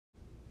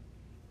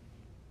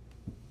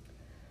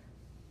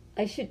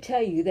I should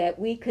tell you that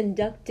we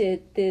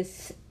conducted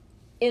this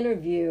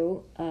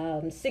interview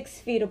 6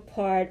 feet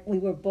apart. We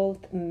were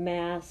both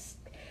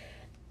masked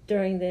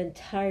during the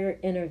entire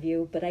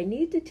interview. But I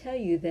need to tell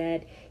you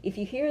that if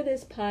you hear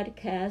this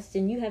podcast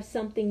and you have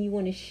something you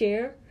want to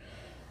share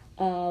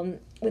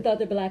with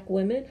other Black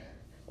women,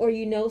 or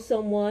you know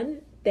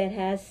someone that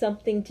has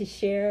something to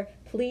share,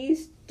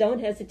 please don't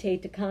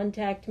hesitate to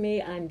contact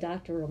me. I'm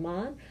Dr.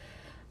 Rahman.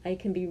 I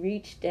can be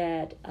reached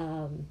at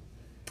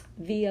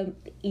via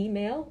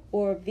email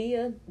or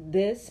via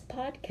this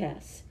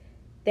podcast.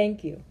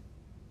 Thank you.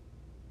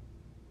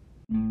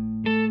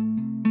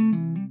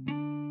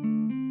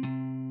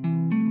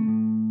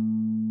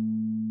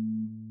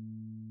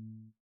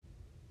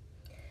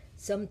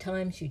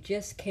 Sometimes you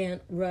just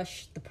can't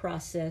rush the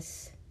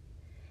process,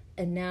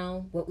 and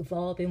now what we've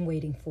all been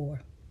waiting for.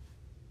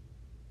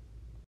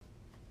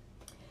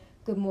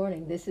 Good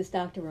morning, this is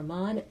Dr.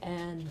 Rahman,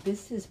 and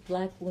this is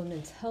Black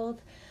Women's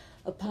Health,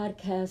 a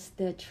podcast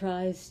that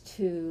tries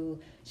to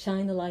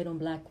shine the light on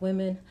Black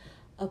women,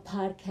 a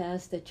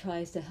podcast that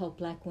tries to help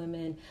Black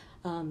women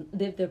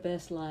live their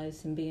best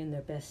lives and be in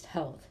their best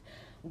health.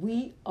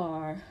 We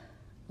are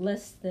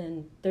less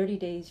than 30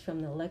 days from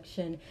the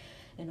election,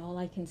 and all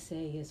I can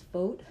say is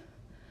vote.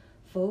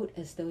 Vote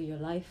as though your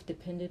life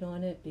depended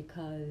on it,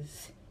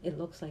 because it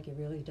looks like it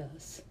really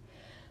does.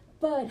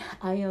 But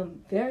I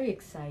am very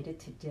excited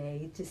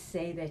today to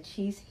say that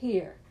she's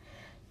here,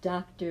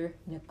 Dr.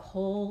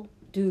 Nicole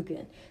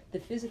Dugan, the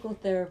physical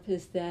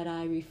therapist that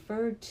I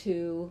referred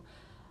to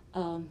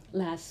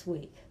last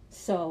week.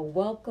 So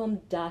welcome,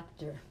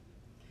 doctor.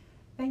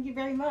 Thank you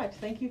very much.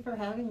 Thank you for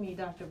having me,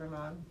 Dr.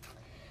 Rahman.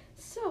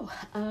 So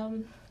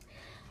I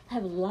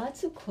have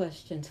lots of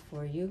questions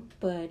for you,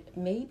 but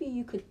maybe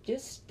you could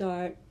just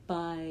start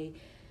by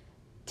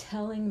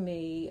telling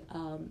me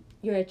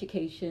your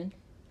education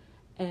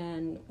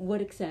and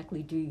what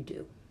exactly do you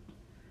do?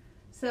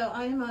 So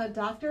I'm a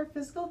doctor of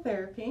physical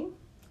therapy.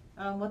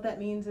 What that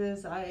means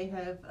is I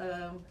have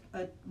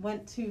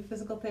went to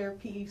physical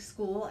therapy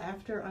school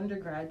after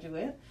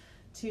undergraduate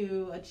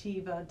to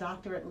achieve a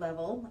doctorate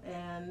level,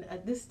 and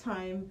at this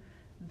time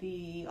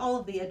all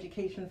of the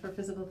education for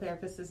physical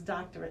therapists is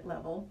doctorate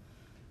level.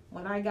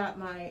 When I got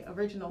my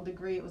original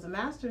degree, it was a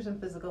master's in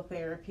physical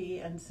therapy,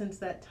 and since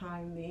that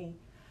time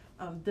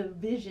the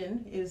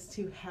vision is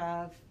to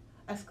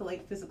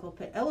elevate physical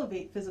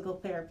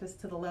therapists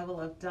to the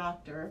level of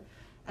doctor,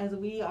 as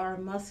we are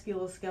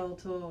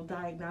musculoskeletal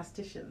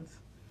diagnosticians.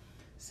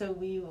 So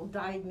we will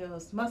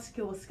diagnose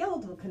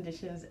musculoskeletal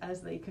conditions as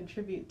they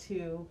contribute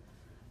to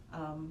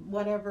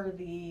whatever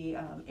the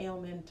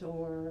ailment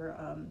or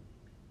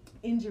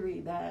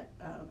injury that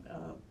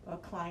a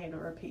client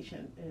or a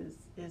patient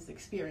is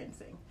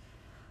experiencing.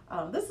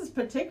 This is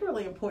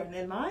particularly important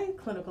in my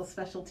clinical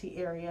specialty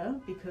area,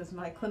 because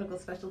my clinical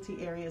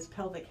specialty area is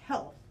pelvic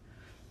health.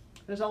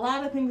 There's a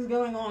lot of things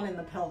going on in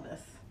the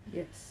pelvis.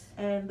 Yes.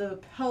 And the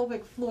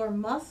pelvic floor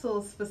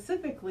muscles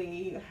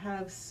specifically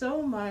have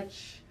so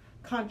much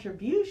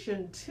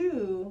contribution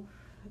to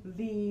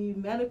the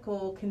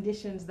medical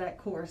conditions that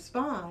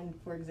correspond.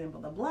 For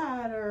example, the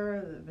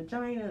bladder, the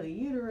vagina, the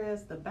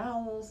uterus, the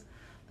bowels.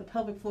 The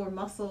pelvic floor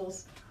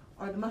muscles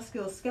are the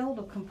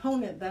musculoskeletal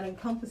component that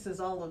encompasses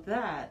all of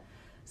that.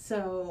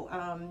 So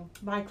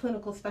my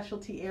clinical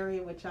specialty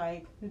area, which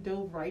I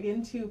dove right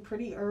into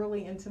pretty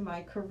early into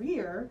my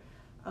career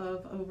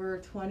of over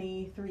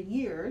 23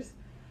 years,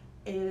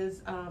 is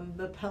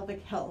the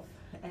pelvic health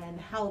and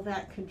how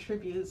that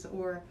contributes,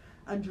 or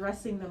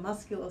addressing the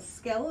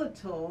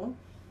musculoskeletal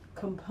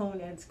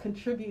components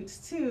contributes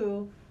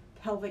to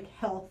pelvic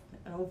health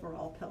and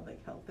overall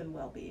pelvic health and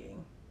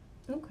well-being.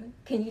 Okay.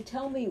 Can you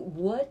tell me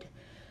what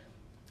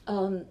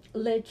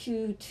led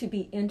you to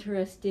be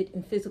interested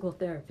in physical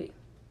therapy?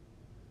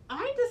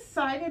 I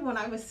decided when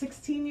I was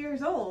 16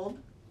 years old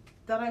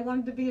that I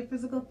wanted to be a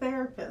physical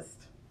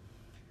therapist.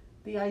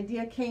 The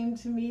idea came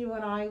to me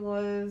when I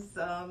was,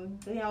 I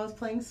was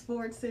playing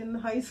sports in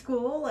high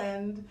school,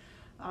 and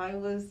I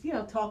was,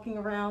 talking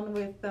around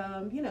with,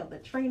 the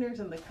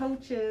trainers and the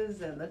coaches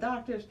and the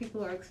doctors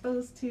people are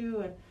exposed to,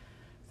 and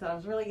so I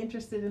was really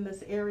interested in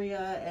this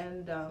area,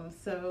 and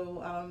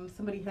so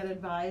somebody had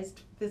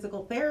advised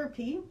physical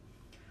therapy,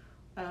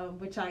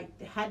 which I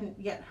hadn't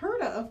yet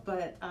heard of,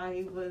 but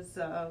I was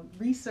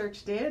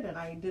researched it, and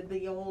I did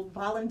the old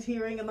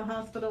volunteering in the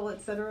hospital,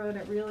 etc., and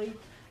it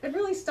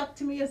really stuck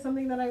to me as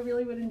something that I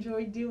really would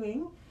enjoy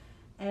doing.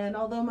 And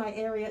although my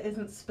area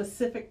isn't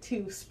specific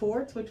to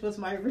sports, which was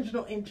my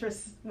original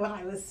interest when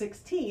I was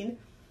 16,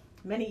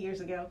 many years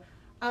ago,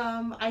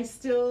 I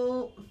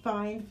still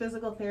find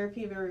physical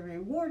therapy very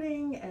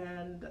rewarding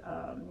and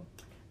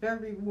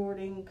very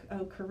rewarding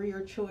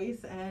career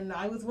choice. And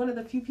I was one of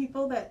the few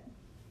people that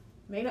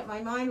made up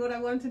my mind what I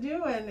wanted to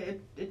do, and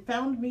it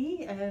found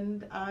me,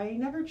 and I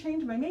never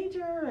changed my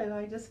major, and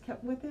I just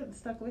kept with it and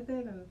stuck with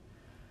it, and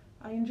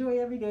I enjoy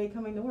every day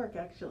coming to work,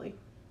 actually.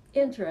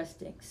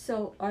 Interesting.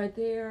 So are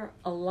there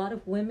a lot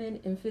of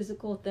women in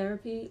physical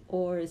therapy,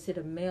 or is it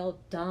a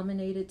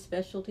male-dominated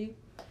specialty?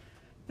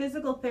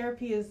 physical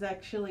therapy is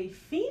actually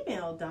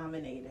female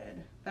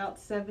dominated. About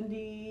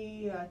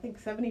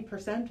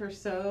 70% or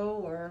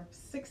so, or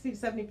 60 to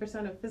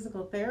 70% of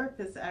physical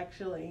therapists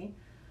actually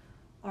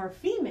are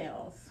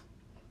females.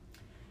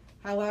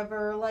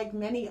 However, like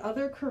many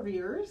other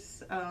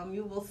careers,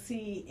 you will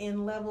see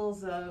in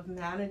levels of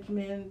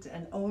management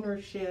and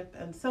ownership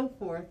and so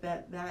forth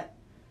that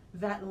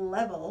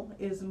level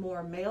is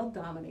more male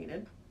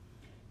dominated.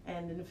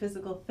 And in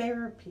physical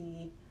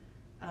therapy,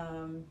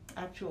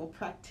 actual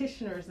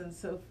practitioners and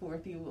so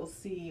forth, you will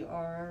see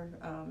are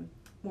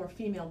more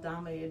female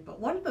dominated. But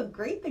one of the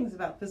great things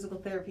about physical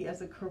therapy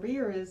as a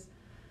career is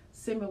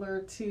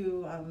similar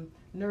to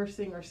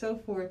nursing or so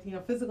forth. You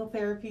know, physical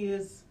therapy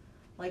is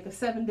like a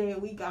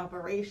 7-day-a-week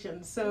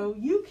operation. So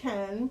you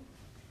can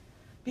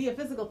be a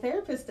physical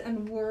therapist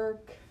and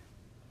work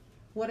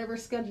whatever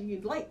schedule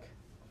you'd like.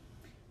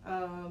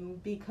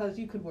 Because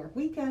you could work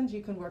weekends,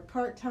 you can work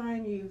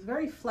part-time, you're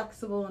very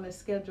flexible in a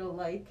schedule.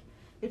 Like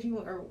if you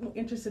are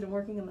interested in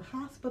working in the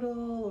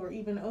hospital or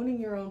even owning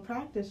your own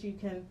practice, you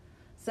can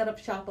set up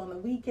shop on the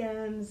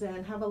weekends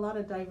and have a lot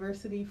of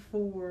diversity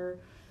for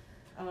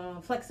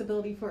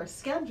flexibility for a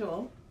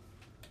schedule.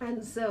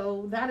 And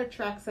so that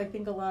attracts, I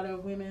think, a lot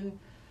of women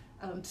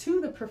to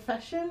the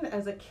profession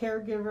as a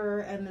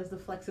caregiver and as the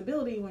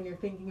flexibility when you're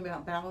thinking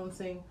about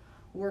balancing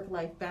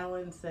work-life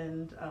balance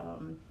and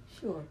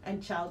Sure.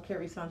 and childcare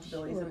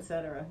responsibilities, Sure.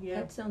 etc. Yeah,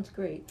 That sounds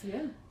great.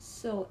 yeah.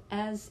 So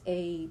as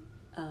a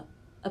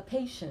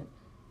patient,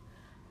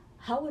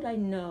 how would I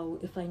know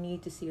if I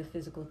need to see a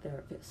physical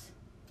therapist?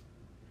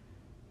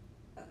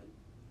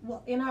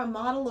 Well, in our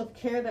model of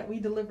care that we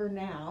deliver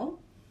now,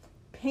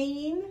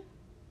 pain,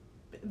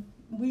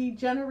 we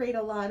generate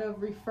a lot of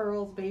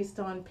referrals based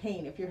on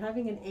pain. If you're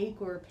having an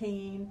ache or a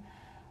pain,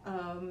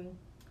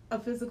 a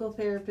physical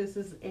therapist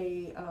is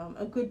a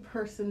good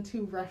person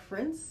to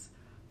reference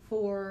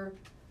for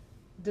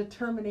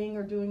determining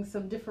or doing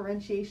some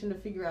differentiation to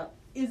figure out,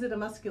 is it a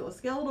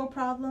musculoskeletal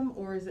problem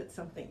or is it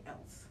something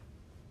else?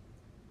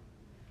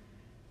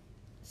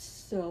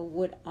 So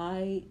would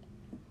I,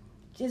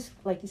 just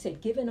like you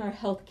said, given our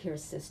healthcare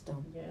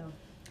system, Yeah.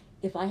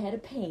 if I had a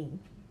pain,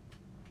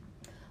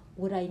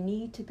 would I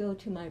need to go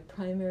to my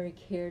primary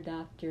care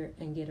doctor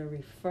and get a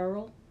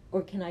referral,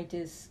 or can I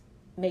just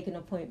make an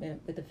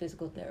appointment with a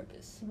physical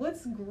therapist?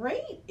 What's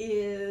great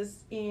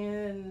is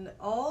in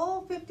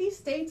all 50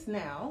 states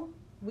now,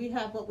 we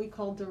have what we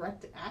call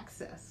direct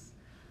access.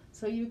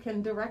 So you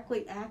can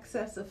directly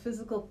access a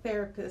physical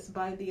therapist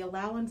by the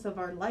allowance of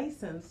our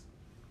license.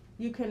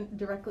 You can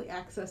directly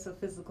access a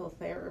physical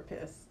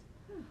therapist.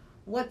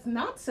 What's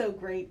not so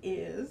great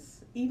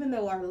is, even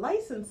though our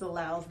license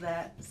allows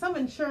that, some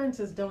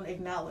insurances don't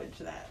acknowledge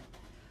that.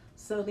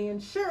 So the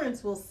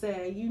insurance will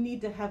say you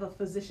need to have a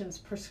physician's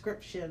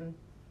prescription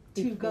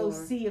to go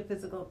Before. see a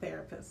physical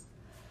therapist.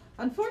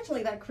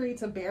 Unfortunately, that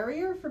creates a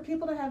barrier for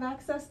people to have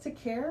access to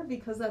care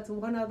because that's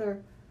one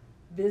other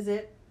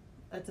visit,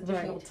 that's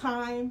additional Right.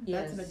 time,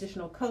 Yes. that's an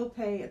additional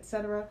copay,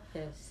 etc.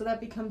 Yes. So that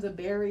becomes a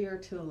barrier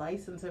to a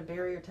license, a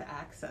barrier to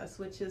access,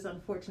 which is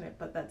unfortunate,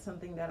 but that's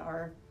something that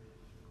our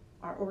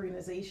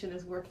organization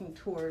is working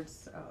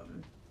towards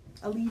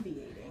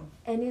alleviating.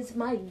 And is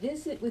my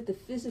visit with the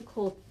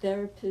physical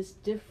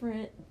therapist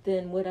different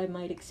than what I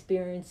might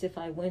experience if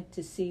I went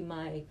to see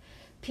my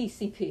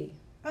PCP?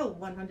 Oh,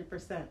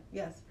 100%,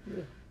 yes.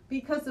 Yeah.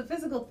 Because the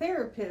physical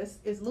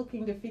therapist is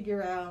looking to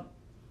figure out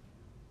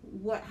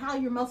how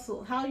you're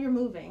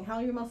moving, how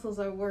your muscles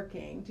are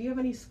working. Do you have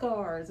any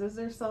scars? Is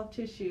there soft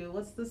tissue?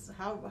 What's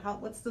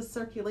the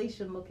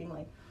circulation looking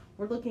like?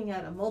 We're looking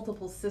at a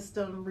multiple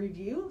system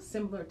review,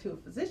 similar to a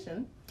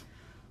physician,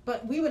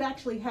 but we would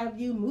actually have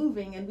you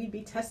moving and we'd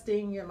be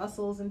testing your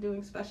muscles and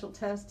doing special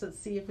tests to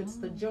see if it's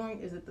the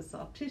joint, is it the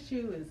soft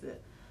tissue, is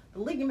it the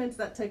ligaments,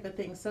 that type of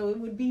thing. So it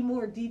would be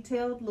more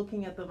detailed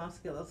looking at the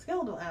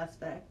musculoskeletal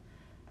aspect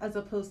as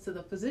opposed to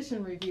the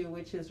physician review,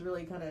 which is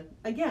really kind of,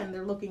 again,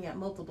 they're looking at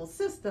multiple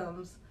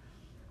systems,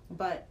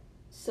 but...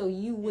 So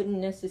you wouldn't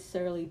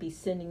necessarily be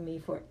sending me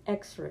for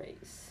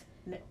x-rays?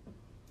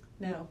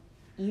 No.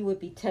 You would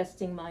be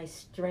testing my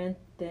strength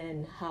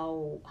and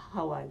how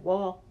I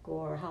walk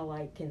or how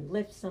I can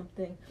lift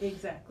something?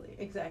 Exactly.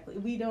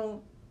 We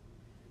don't,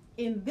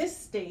 in this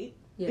state,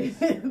 Yes.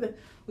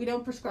 we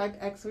don't prescribe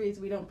x-rays,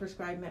 we don't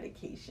prescribe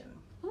medication.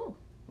 Oh.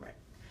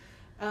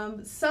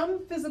 Right.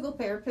 Some physical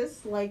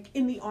therapists, like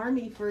in the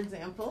Army, for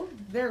example,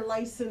 their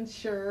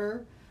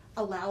licensure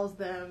allows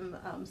them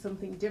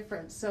something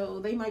different. So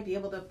they might be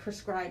able to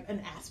prescribe an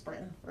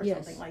aspirin or Yes.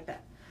 something like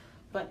that.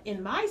 But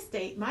in my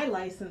state, my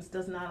license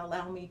does not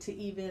allow me to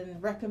even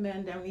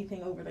recommend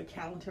anything over the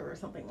counter or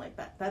something like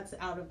that. That's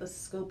out of the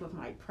scope of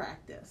my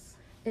practice.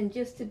 And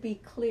just to be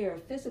clear, a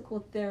physical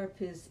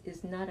therapist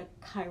is not a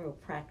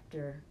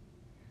chiropractor.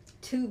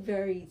 Two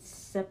very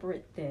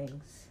separate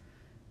things.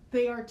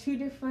 They are two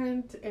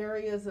different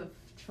areas of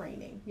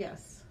training,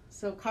 yes.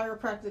 So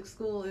chiropractic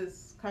school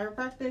is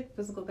chiropractic,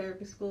 physical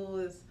therapy school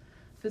is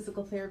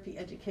physical therapy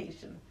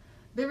education.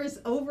 There is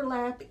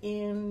overlap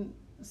in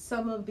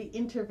some of the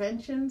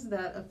interventions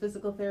that a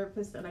physical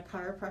therapist and a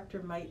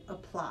chiropractor might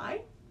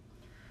apply.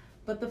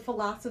 but the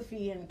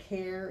philosophy and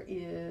care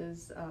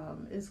is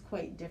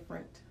quite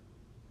different.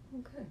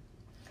 Okay.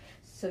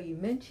 So you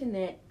mentioned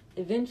that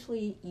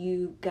eventually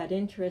you got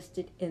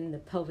interested in the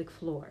pelvic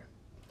floor.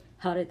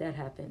 How did that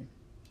happen?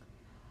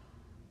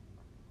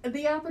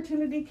 The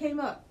opportunity came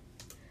up.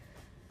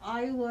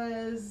 I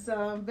was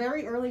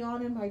very early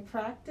on in my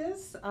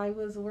practice. I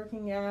was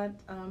working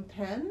at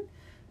Penn,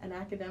 an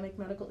academic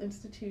medical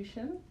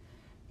institution,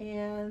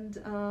 and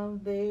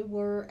they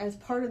were, as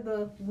part of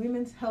the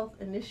Women's Health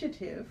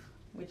Initiative,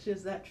 which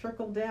is that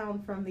trickle down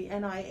from the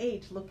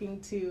NIH, looking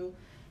to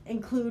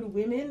include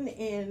women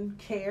in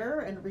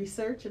care and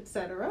research,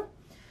 etc.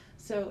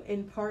 So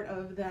in part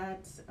of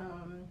that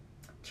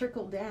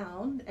trickle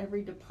down,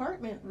 every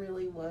department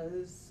really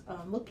was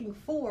looking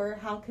for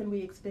how can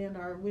we expand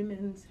our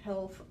women's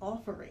health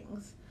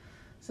offerings.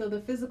 So the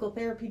physical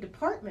therapy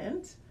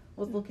department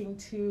was looking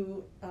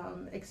to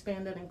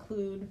expand and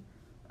include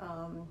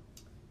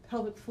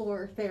pelvic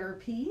floor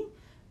therapy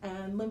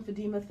and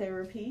lymphedema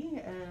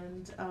therapy,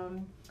 and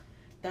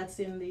that's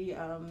in the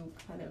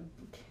kind of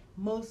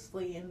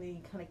mostly in the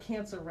kind of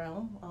cancer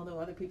realm, although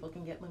other people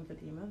can get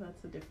lymphedema.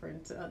 That's a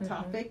different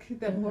topic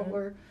than what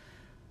we're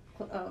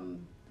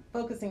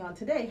focusing on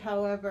today.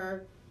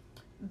 However,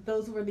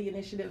 those were the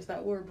initiatives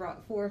that were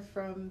brought forth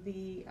from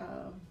the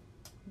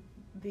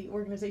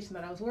organization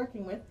that I was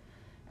working with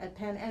at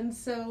Penn. And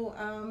so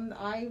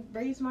I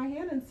raised my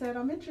hand and said,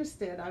 I'm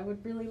interested. I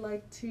would really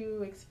like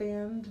to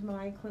expand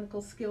my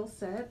clinical skill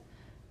set.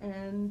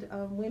 And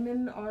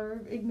women are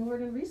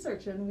ignored in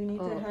research, and we need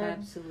to have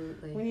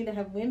absolutely. We need to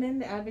have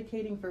women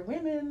advocating for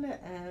women,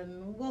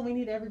 and well, we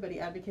need everybody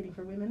advocating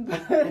for women,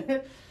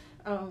 but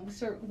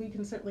we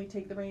can certainly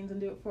take the reins and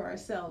do it for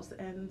ourselves.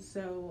 And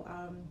so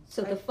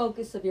the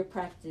focus of your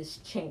practice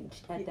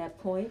changed at that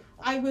point?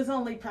 I was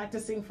only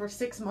practicing for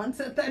 6 months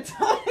at that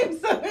time,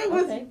 so it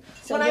was, okay.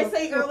 So when I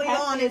say early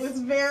on, it was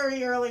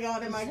very early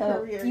on in my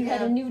career. You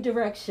had a new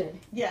direction.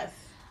 Yes.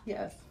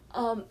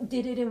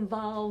 Did it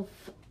involve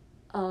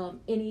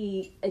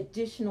any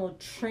additional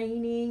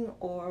training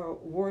or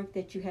work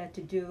that you had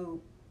to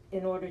do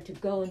in order to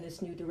go in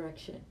this new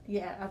direction?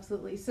 Yeah,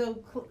 absolutely.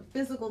 So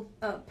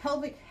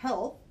pelvic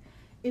health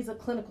is a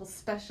clinical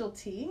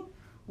specialty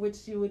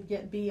which you would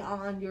get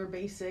beyond your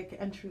basic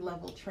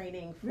entry-level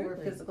training for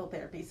physical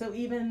therapy. So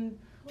even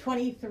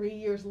 23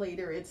 years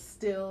later, it's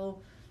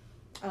still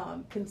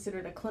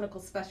considered a clinical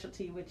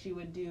specialty which you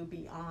would do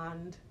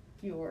beyond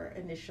your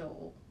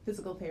initial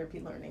physical therapy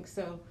learning.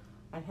 So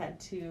I had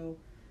to,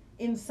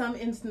 in some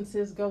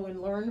instances, go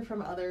and learn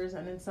from others,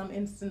 and in some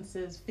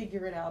instances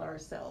figure it out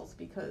ourselves,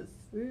 because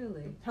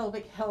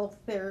pelvic health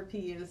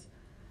therapy is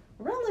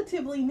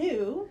relatively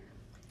new.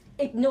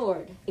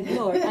 Ignored.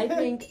 I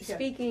think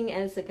speaking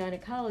as a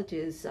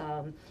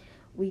gynecologist,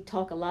 we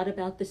talk a lot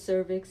about the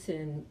cervix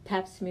and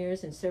pap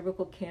smears and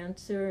cervical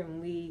cancer,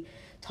 and we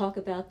talk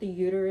about the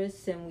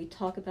uterus, and we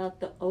talk about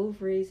the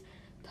ovaries.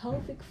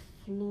 Pelvic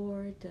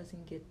floor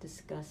doesn't get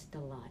discussed a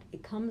lot.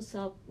 It comes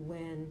up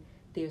when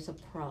there's a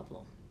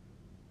problem.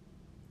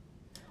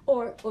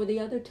 Or the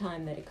other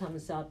time that it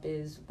comes up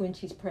is when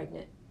she's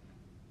pregnant.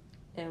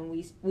 And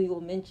we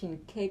will mention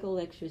Kegel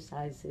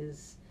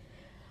exercises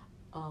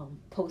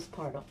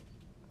postpartum.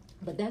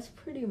 But that's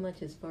pretty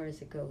much as far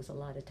as it goes a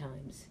lot of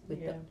times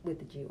with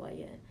the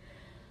GYN.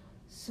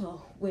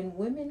 So when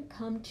women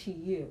come to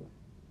you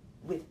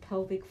with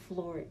pelvic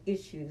floor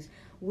issues,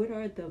 what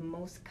are the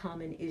most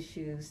common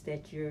issues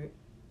that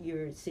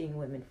you're seeing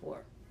women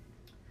for?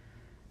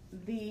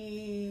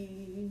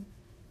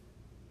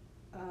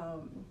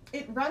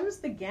 It runs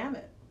the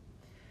gamut.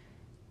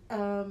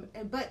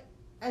 But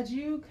as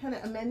you kind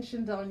of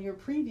mentioned on your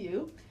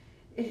preview,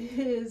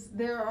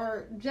 there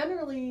are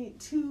generally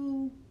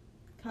two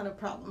kind of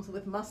problems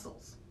with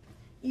muscles.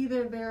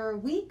 Either they're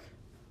weak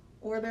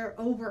or they're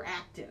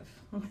overactive,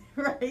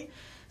 right?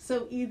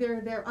 So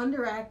either they're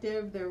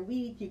underactive, they're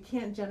weak, you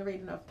can't generate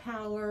enough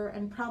power,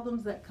 and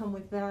problems that come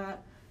with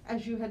that,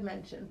 as you had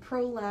mentioned,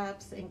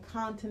 prolapse,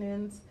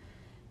 incontinence,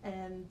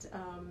 and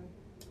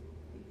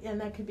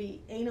that could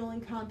be anal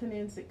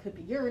incontinence, it could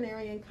be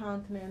urinary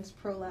incontinence.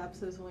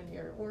 Prolapse is when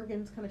your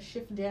organs kind of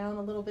shift down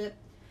a little bit.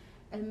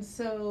 And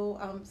so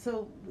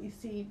we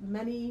see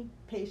many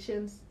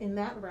patients in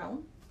that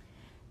realm.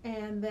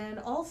 And then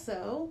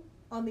also,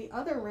 on the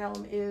other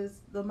realm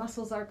is the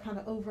muscles are kind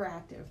of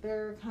overactive.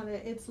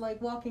 It's like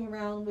walking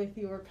around with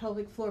your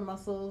pelvic floor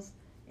muscles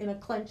in a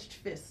clenched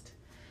fist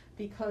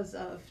because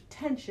of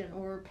tension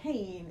or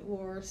pain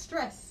or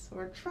stress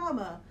or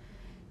trauma.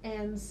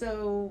 And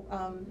so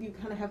you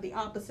kind of have the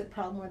opposite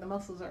problem where the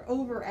muscles are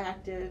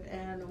overactive,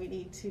 and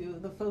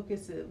the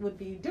focus would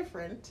be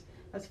different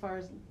as far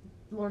as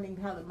learning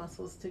how the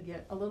muscles to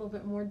get a little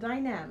bit more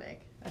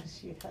dynamic,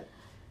 as you had.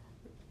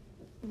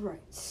 Right.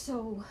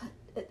 So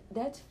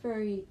that's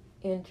very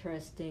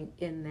interesting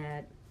in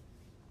that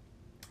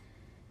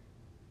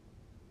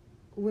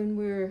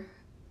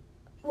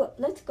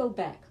let's go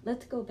back.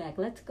 Let's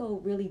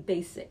go really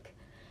basic.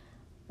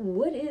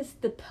 What is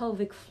the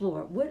pelvic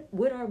floor?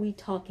 What are we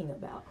talking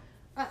about?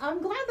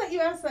 I'm glad that you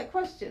asked that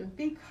question,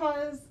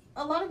 because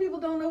a lot of people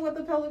don't know what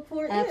the pelvic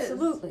floor is.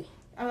 Absolutely.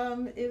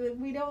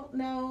 We don't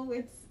know.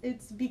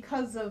 It's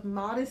because of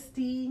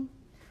modesty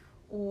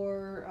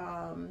or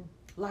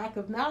lack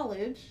of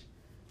knowledge.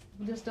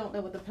 We just don't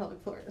know what the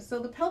pelvic floor is. So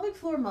the pelvic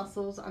floor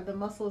muscles are the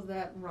muscles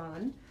that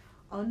run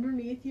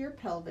underneath your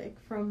pelvic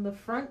from the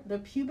front, the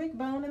pubic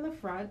bone in the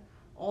front,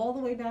 all the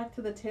way back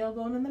to the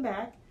tailbone in the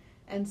back,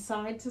 and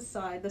side to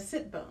side, the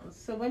sit bones.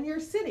 So when you're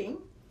sitting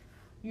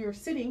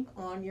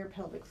on your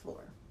pelvic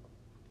floor.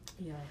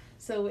 Yeah.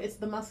 So it's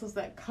the muscles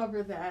that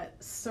cover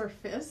that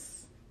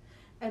surface.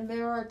 And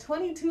there are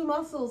 22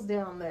 muscles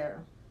down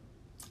there.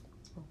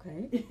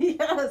 Okay.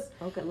 Yes.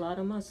 Okay, a lot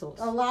of muscles.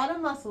 A lot of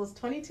muscles,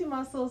 22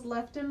 muscles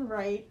left and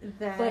right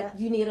that... But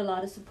you need a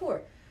lot of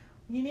support.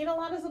 You need a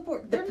lot of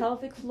support. The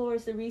pelvic floor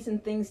is the reason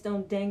things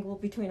don't dangle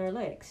between our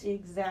legs.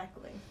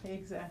 Exactly.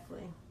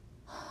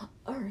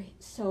 All right,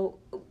 so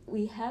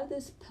we have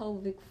this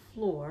pelvic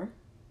floor.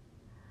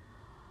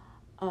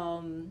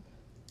 And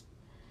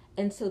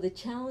so the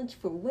challenge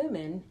for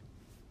women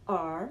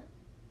are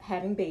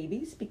having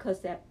babies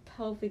because that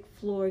pelvic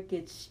floor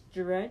gets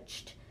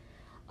stretched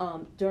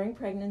during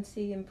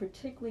pregnancy and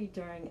particularly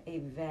during a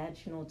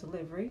vaginal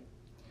delivery.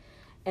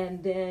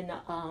 And then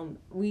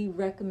we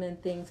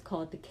recommend things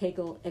called the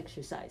Kegel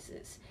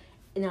exercises.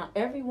 Now,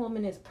 every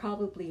woman has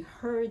probably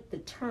heard the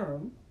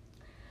term,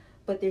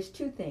 but there's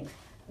two things.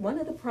 One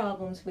of the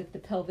problems with the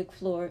pelvic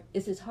floor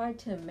is it's hard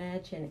to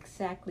imagine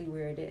exactly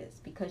where it is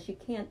because you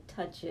can't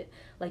touch it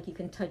like you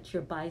can touch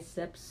your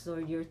biceps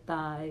or your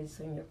thighs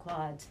or your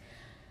quads.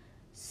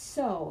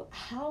 So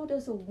how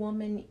does a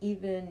woman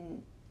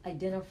even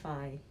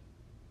identify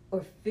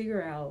or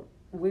figure out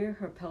where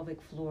her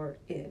pelvic floor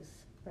is,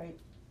 right?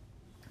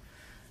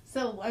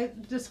 So I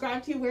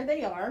described to you where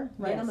they are,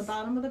 right? Yes. On the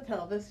bottom of the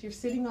pelvis. You're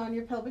sitting on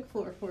your pelvic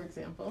floor, for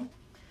example.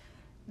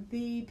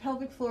 The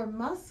pelvic floor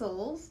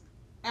muscles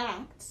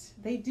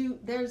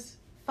there's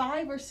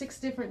 5 or 6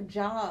 different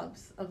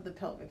jobs of the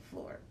pelvic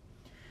floor,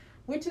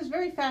 which is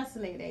very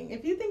fascinating.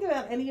 If you think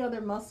about any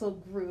other muscle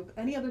group,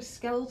 any other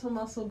skeletal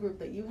muscle group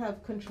that you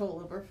have control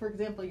over, for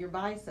example, your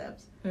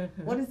biceps,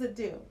 what does it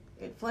do?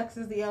 It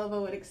flexes the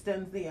elbow, it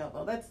extends the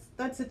elbow.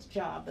 That's its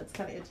job. That's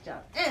kind of its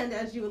job. And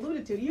as you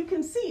alluded to, you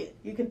can see it.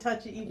 You can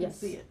touch it. You can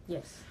see it.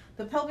 Yes.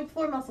 The pelvic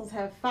floor muscles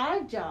have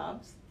 5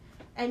 jobs,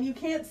 and you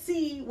can't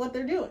see what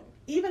they're doing.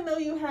 Even though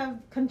you have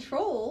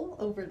control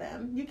over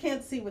them, you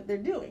can't see what they're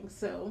doing.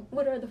 So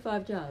what are the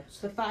 5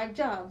 jobs? The 5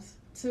 jobs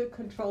to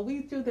control.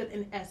 We do that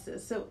in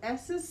S's. So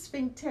S is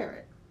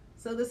sphincteric.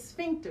 So the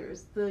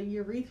sphincters, the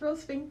urethral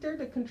sphincter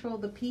to control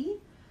the pee,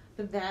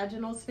 the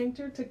vaginal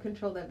sphincter to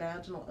control that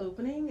vaginal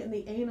opening, and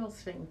the anal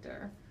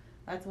sphincter.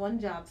 That's one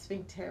job,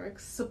 sphincteric.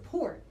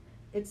 Support.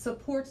 It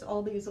supports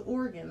all these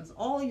organs,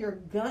 all your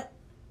gut,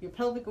 your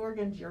pelvic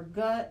organs, your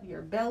gut,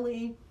 your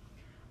belly,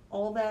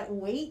 all that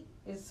weight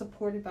is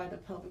supported by the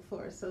pelvic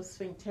floor. So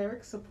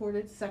sphincteric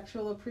supported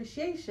sexual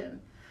appreciation.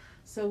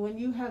 So when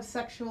you have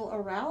sexual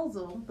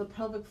arousal, the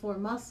pelvic floor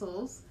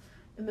muscles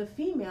in the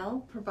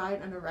female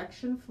provide an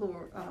erection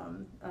floor,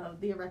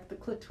 they erect the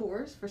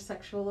clitoris for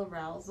sexual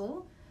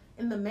arousal.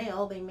 In the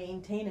male, they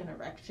maintain an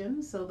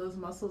erection, so those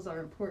muscles are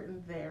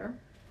important there.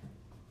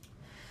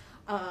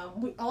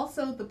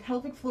 The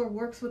pelvic floor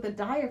works with a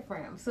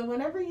diaphragm. So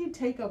whenever you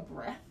take a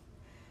breath,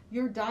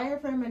 your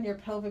diaphragm and your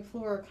pelvic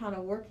floor are kind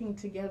of working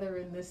together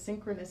in this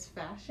synchronous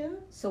fashion.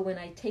 So when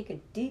I take a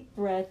deep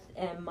breath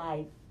and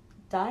my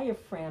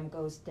diaphragm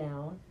goes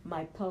down,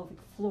 my pelvic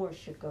floor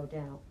should go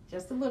down.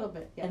 Just a little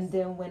bit, yes. And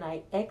then when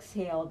I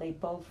exhale, they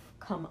both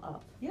come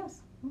up.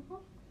 Yes.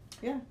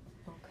 Yeah.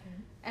 Okay.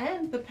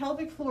 And the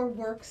pelvic floor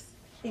works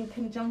in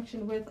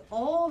conjunction with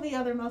all the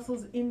other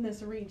muscles in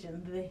this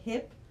region. The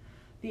hip,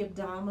 the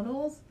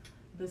abdominals,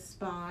 the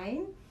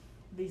spine,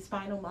 the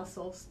spinal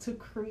muscles to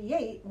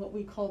create what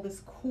we call this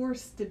core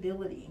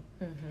stability.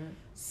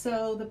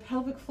 So the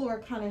pelvic floor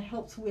kind of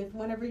helps with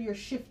whenever you're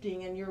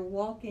shifting and you're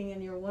walking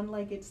in your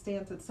one-legged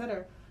stance,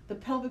 etc. The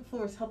pelvic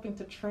floor is helping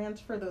to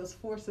transfer those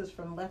forces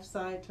from left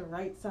side to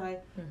right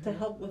side to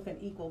help with an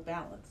equal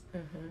balance.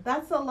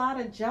 That's a lot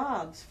of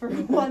jobs for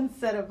one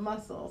set of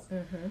muscles.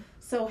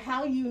 So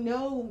how you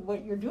know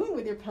what you're doing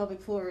with your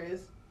pelvic floor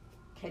is,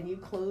 can you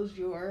close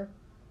your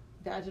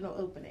vaginal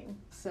opening?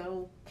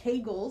 So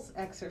Kegel's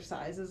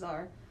exercises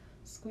are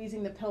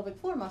squeezing the pelvic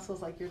floor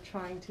muscles like you're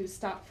trying to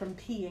stop from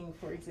peeing,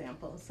 for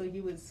example. So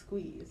you would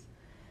squeeze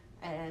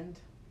and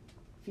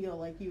feel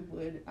like you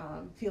would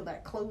feel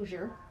that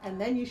closure.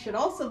 And then you should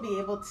also be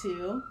able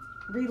to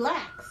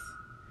relax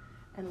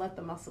and let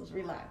the muscles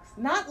relax.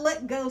 Not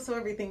let go so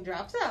everything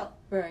drops out.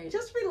 Right.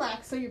 Just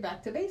relax so you're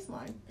back to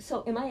baseline.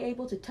 So am I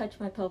able to touch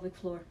my pelvic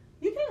floor?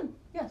 You can,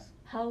 yes.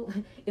 How,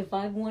 if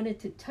I wanted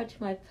to touch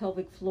my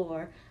pelvic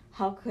floor,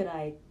 how could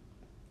I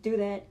do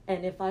that?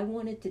 And if I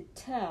wanted to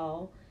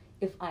tell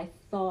if I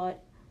thought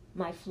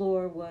my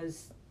floor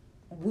was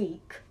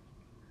weak,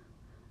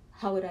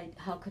 how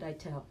could I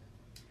tell?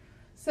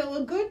 So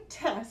a good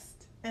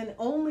test, and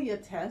only a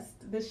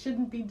test, this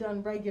shouldn't be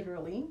done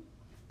regularly,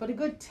 but a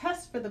good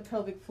test for the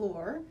pelvic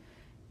floor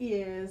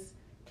is,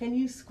 can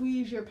you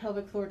squeeze your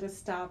pelvic floor to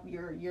stop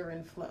your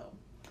urine flow?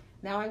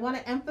 Now I want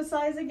to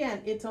emphasize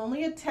again, it's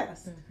only a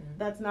test.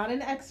 That's not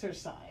an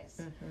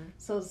exercise.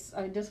 So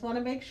I just want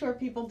to make sure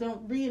people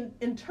don't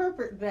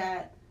reinterpret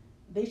that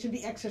they should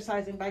be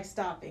exercising by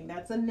stopping.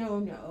 That's a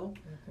no-no.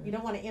 You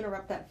don't want to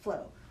interrupt that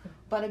flow.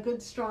 But a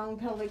good strong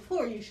pelvic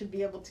floor, you should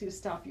be able to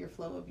stop your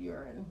flow of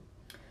urine.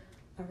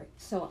 All right,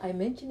 so I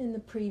mentioned in the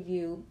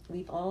preview,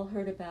 we've all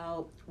heard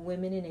about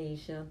women in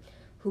Asia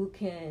who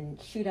can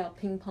shoot out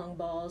ping pong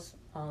balls,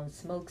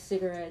 smoke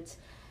cigarettes.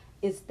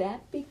 Is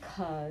that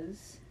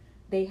because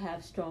they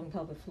have strong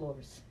pelvic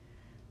floors?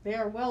 They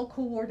are well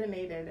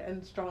coordinated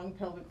and strong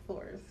pelvic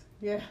floors.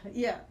 Yeah.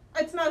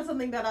 It's not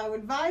something that I would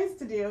advise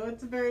to do.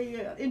 It's a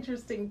very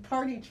interesting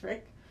party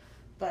trick,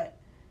 but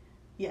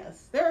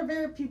yes, there are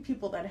very few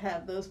people that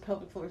have those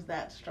pelvic floors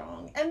that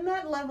strong, and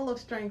that level of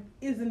strength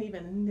isn't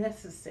even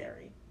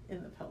necessary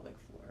in the pelvic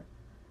floor.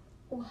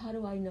 Well, how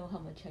do I know how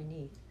much I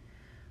need?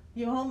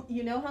 You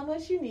know how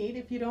much you need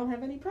if you don't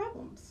have any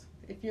problems.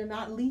 If you're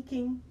not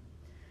leaking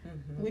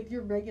with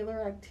your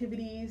regular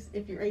activities,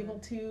 if you're able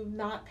to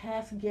not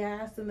pass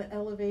gas in the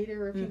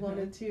elevator, if you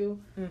wanted to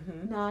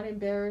not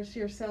embarrass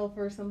yourself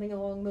or something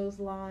along those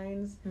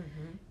lines,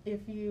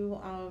 if you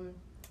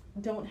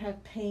don't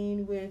have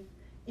pain with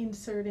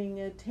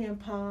inserting a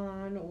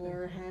tampon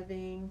or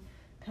having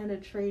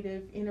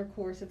penetrative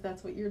intercourse, if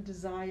that's what your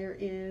desire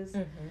is.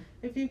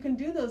 If you can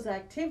do those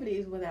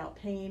activities without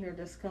pain or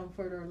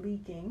discomfort or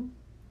leaking,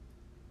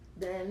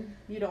 then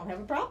you don't have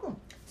a problem.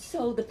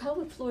 So the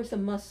pelvic floor is a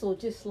muscle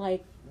just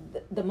like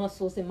the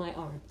muscles in my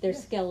arm. They're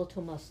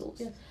skeletal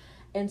muscles. Yes.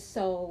 And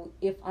so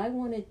if I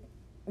want to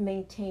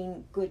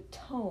maintain good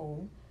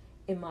tone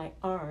in my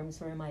arms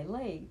or in my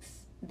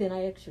legs, then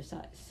I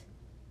exercise.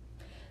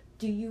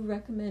 Do you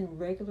recommend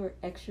regular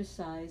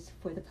exercise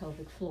for the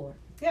pelvic floor?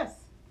 Yes.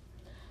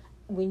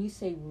 When you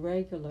say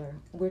regular,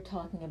 we're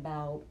talking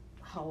about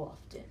how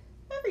often?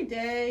 Every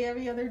day,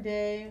 every other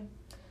day.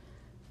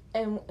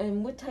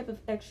 And what type of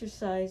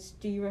exercise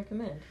do you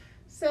recommend?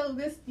 So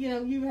this,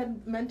 you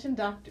had mentioned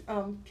Dr.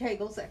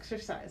 Kegel's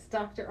exercise,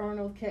 Dr.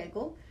 Arnold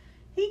Kegel.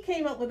 He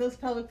came up with those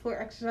pelvic floor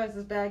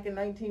exercises back in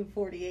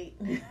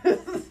 1948.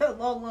 This is a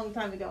long, long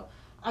time ago,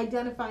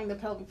 identifying the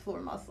pelvic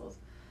floor muscles.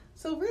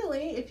 So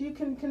really, if you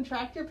can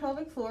contract your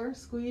pelvic floor,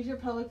 squeeze your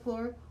pelvic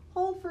floor,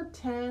 hold for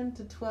 10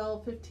 to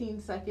 12, 15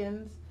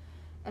 seconds,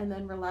 and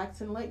then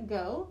relax and let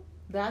go,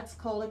 that's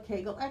called a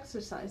Kegel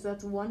exercise.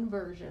 That's one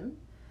version.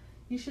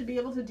 You should be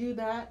able to do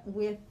that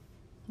with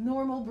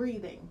normal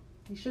breathing.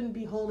 You shouldn't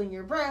be holding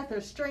your breath or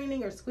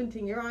straining or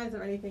squinting your eyes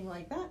or anything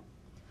like that.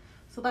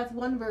 So that's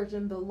one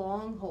version, the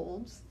long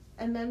holds.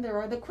 And then there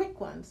are the quick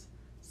ones.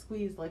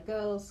 Squeeze, let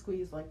go,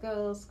 squeeze, let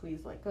go, squeeze,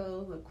 let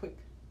go, the quick.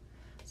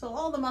 So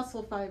all the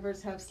muscle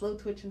fibers have slow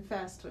twitch and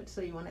fast twitch, so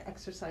you want to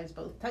exercise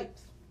both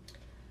types.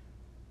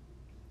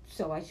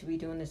 So I should be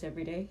doing this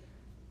every day?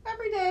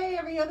 Every day,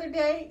 every other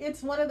day.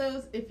 It's one of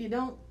those, if you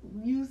don't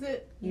use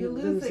it, you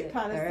lose it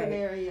kind of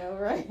scenario,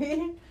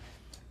 right?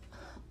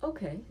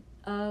 Okay.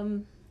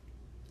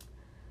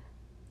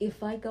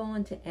 If I go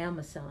onto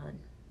Amazon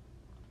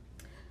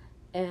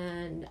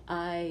and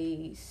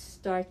I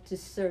start to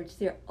search,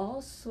 there are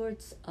all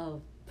sorts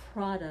of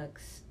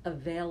products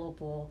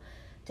available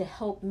to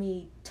help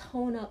me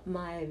tone up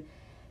my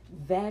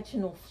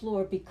vaginal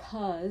floor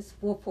because,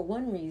 well, for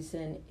one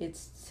reason,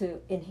 it's to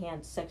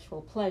enhance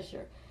sexual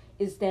pleasure.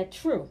 Is that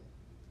true?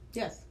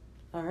 Yes.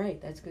 All right,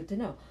 that's good to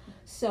know.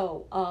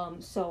 So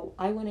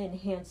I want to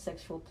enhance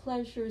sexual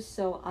pleasure,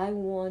 so I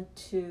want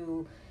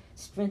to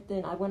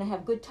strengthen, I want to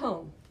have good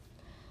tone.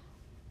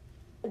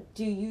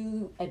 Do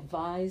you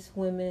advise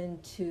women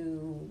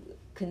to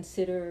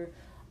consider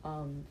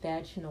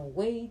vaginal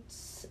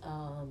weights,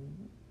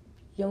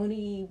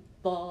 yoni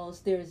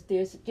balls? There's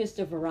just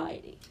a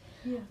variety.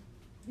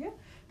 Yeah.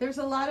 There's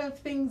a lot of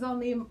things on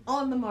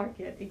the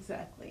market,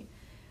 exactly.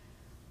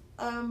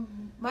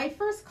 My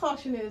first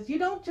caution is you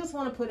don't just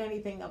want to put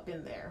anything up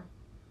in there,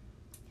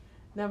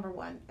 number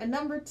one. And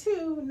number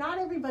two, not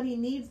everybody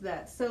needs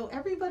that. So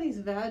everybody's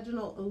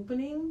vaginal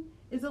opening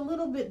is a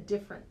little bit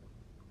different.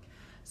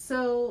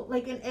 So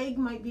like an egg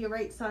might be a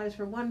right size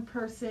for one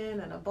person,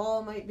 and a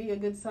ball might be a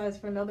good size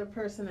for another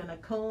person, and a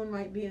cone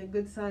might be a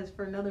good size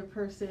for another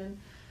person.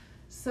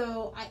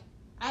 So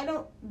I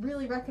don't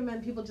really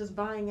recommend people just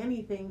buying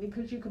anything,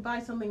 because you could buy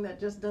something that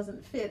just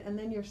doesn't fit, and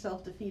then you're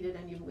self-defeated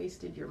and you've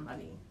wasted your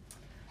money.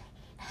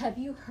 Have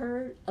you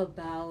heard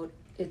about,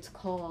 it's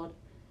called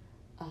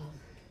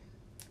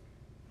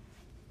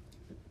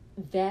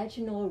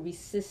vaginal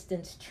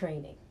resistance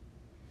training,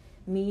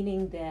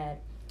 meaning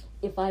that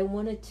if I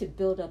wanted to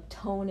build up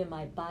tone in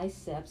my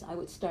biceps, I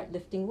would start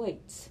lifting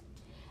weights.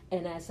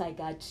 And as I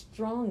got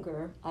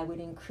stronger, I would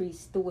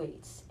increase the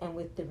weights. And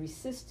with the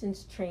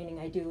resistance training,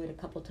 I do it a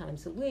couple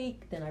times a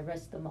week, then I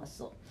rest the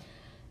muscle.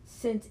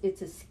 Since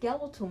it's a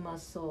skeletal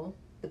muscle,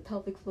 the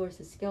pelvic floor is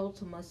a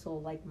skeletal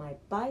muscle like my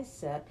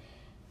bicep,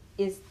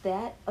 is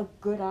that a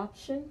good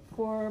option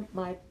for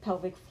my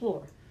pelvic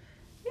floor?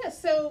 Yeah,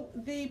 so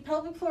the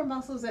pelvic floor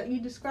muscles that you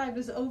described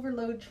is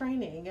overload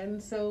training.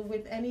 And so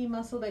with any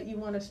muscle that you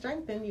want to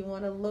strengthen, you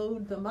want to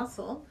load the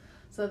muscle.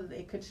 so that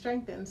they could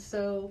strengthen.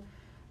 So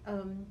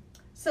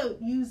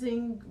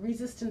using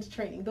resistance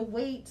training, the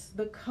weights,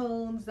 the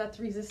cones, that's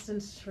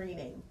resistance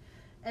training.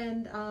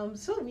 And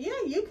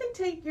you can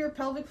take your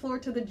pelvic floor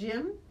to the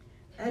gym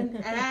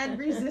and add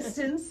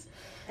resistance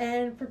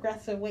and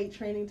progressive weight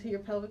training to your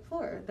pelvic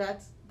floor.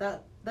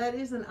 That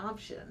is an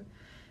option.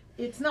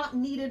 It's not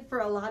needed for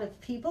a lot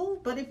of people,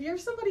 but if you're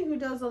somebody who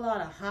does a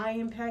lot of high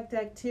impact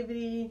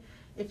activity,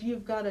 if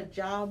you've got a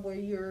job where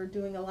you're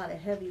doing a lot of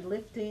heavy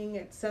lifting,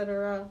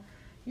 etc.,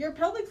 your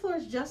pelvic floor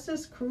is just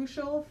as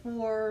crucial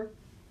for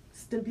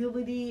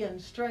stability and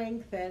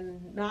strength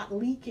and not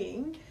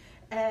leaking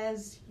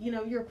as,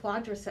 your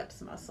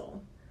quadriceps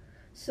muscle.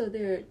 So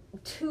there are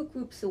two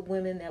groups of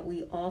women that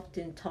we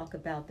often talk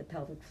about the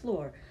pelvic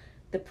floor.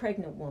 The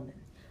pregnant woman.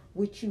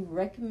 Would you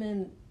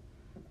recommend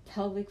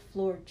pelvic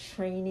floor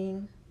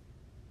training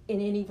in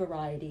any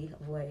variety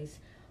of ways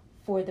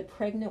for the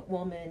pregnant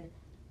woman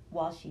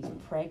while she's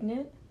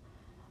pregnant,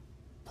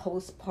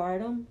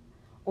 postpartum,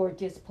 or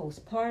just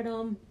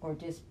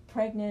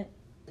pregnant?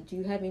 Do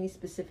you have any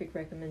specific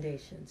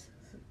recommendations?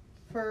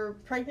 For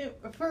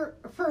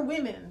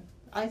women,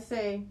 I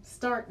say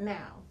start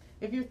now.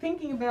 If you're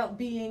thinking about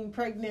being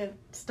pregnant,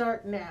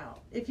 start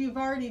now. If you've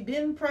already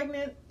been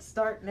pregnant,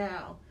 start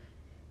now.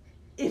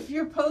 If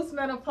you're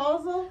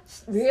postmenopausal,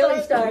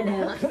 really start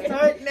now.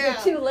 Start now.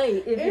 It's too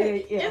late.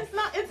 It's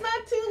not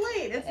too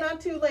late. It's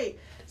not too late.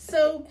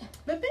 So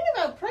the thing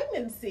about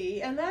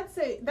pregnancy, and that's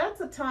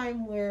a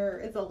time where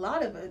it's a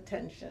lot of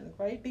attention,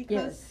 right?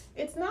 Because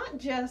it's not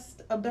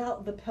just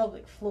about the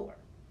pelvic floor.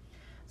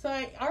 So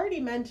I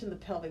already mentioned the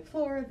pelvic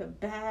floor, the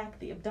back,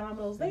 the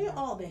abdominals,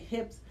 the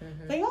hips,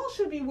 they all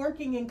should be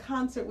working in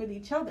concert with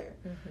each other.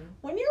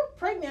 When you're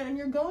pregnant and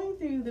you're going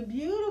through the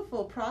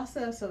beautiful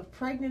process of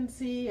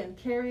pregnancy and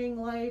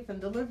carrying life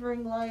and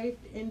delivering life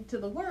into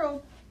the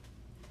world,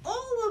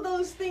 all of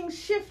those things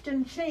shift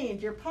and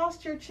change. Your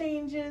posture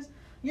changes,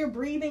 your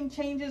breathing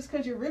changes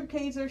because your rib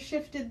cages are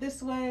shifted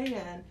this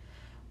way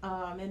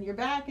and your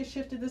back is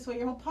shifted this way.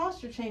 Your whole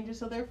posture changes,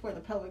 so therefore the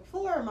pelvic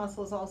floor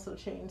muscles also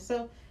change.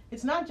 So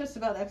it's not just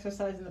about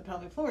exercising the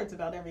pelvic floor, it's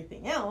about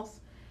everything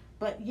else.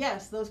 But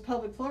yes, those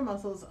pelvic floor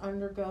muscles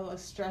undergo a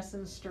stress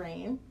and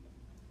strain,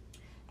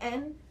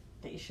 and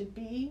they should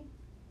be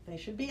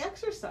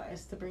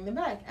exercised to bring them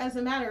back. As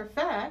a matter of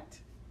fact,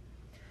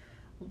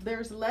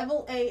 there's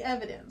level A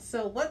evidence.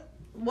 So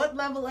what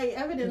level A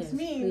evidence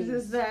means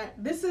is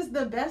that this is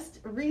the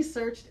best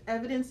researched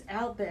evidence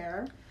out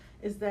there,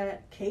 is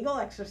that Kegel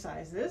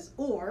exercises,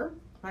 or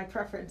my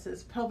preference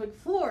is pelvic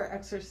floor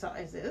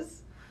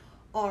exercises,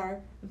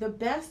 are the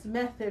best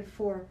method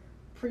for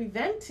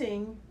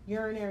preventing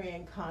urinary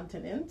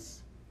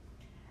incontinence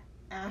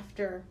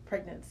after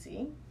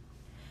pregnancy,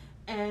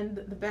 and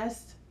the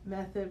best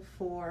method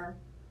for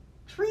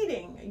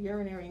treating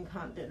urinary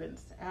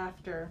incontinence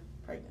after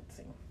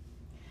pregnancy.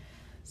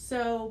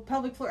 So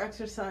pelvic floor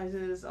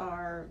exercises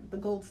are the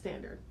gold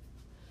standard.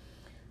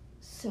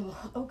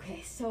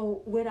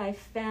 So what I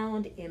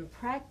found in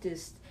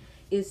practice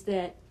is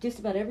that just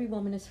about every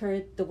woman has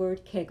heard the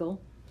word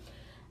Kegel.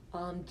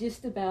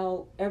 Just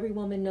about every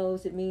woman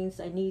knows it means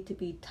I need to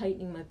be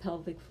tightening my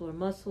pelvic floor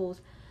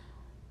muscles.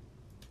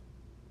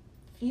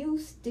 Few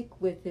stick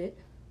with it,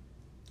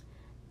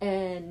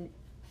 and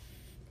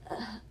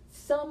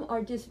some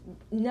are just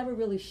never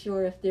really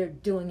sure if they're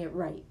doing it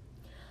right.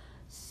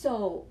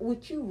 So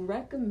would you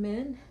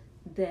recommend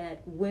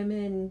that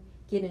women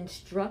get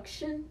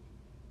instruction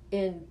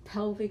in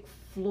pelvic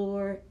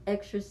floor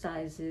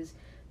exercises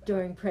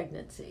during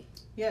pregnancy?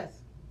 Yes.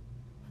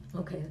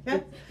 Okay.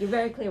 Yep. You're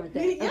very clear with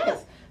that. Yes. Okay.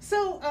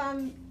 So,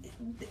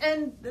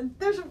 and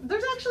there's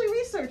actually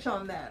research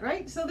on that,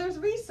 right? So there's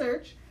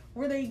research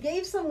where they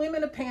gave some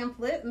women a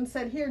pamphlet and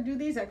said, here, do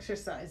these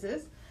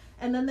exercises.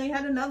 And then they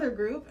had another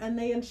group and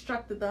they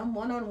instructed them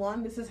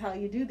one-on-one, this is how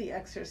you do the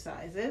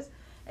exercises.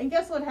 And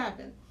guess what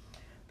happened?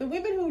 The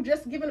women who were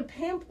just given a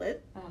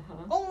pamphlet,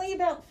 only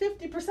about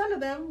 50% of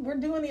them were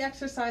doing the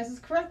exercises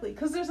correctly,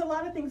 because there's a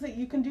lot of things that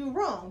you can do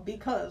wrong,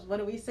 because what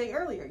did we say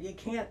earlier? You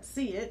can't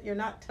see it, you're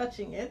not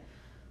touching it,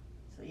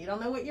 so you don't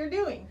know what you're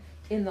doing.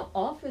 In the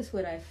office,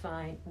 what I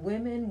find,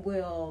 women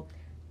will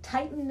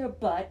tighten their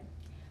butt,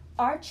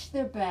 arch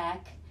their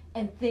back,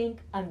 and think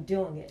I'm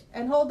doing it.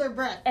 And hold their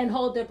breath.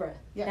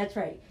 Yeah. That's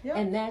right. Yep.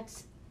 And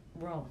that's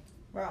wrong.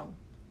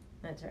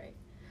 That's right.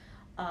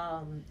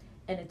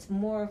 And it's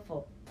more of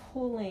a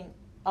pulling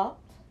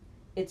up.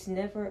 It's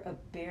never a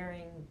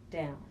bearing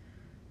down.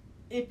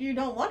 If you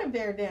don't want to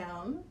bear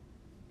down,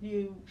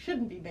 you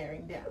shouldn't be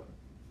bearing down.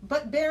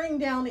 But bearing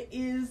down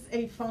is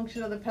a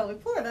function of the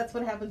pelvic floor. That's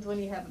what happens when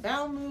you have a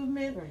bowel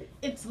movement. Right.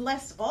 It's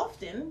less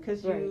often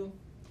because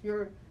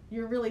you're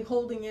really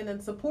holding in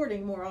and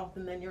supporting more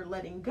often than you're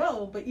letting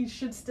go, but you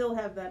should still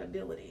have that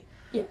ability.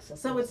 Yes.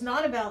 So it's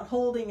not about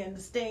holding and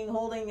staying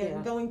holding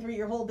and going through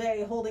your whole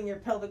day holding your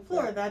pelvic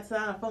floor. Right. That's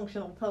not a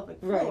functional pelvic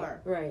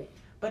floor. Right.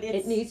 But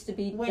it needs to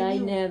be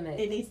dynamic.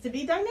 It needs to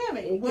be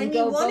dynamic. It when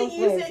you want to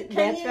use ways. it,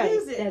 can you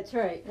use it? That's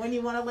right. When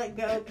you want to let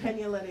go, can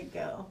you let it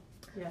go?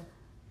 Yeah.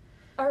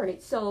 All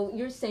right, so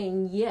you're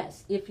saying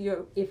yes, if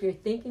you're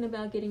thinking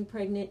about getting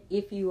pregnant,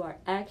 if you are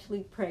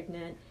actually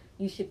pregnant,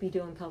 you should be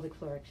doing pelvic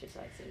floor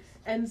exercises.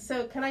 And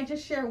so can I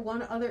just share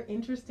one other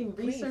interesting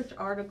research Please.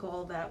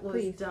 article that was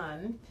Please.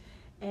 done?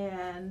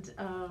 And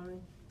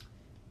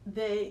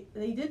they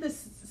did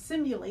this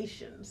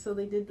simulation. So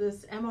they did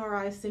this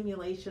MRI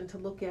simulation to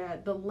look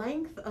at the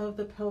length of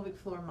the pelvic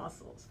floor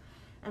muscles.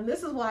 And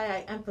this is why I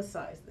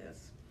emphasize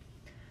this.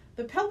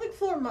 The pelvic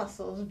floor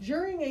muscles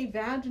during a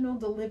vaginal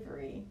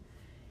delivery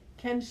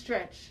can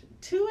stretch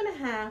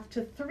 2.5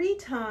 to 3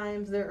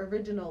 times their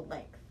original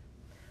length.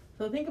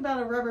 So think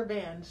about a rubber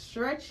band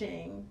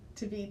stretching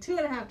to be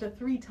 2.5 to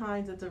 3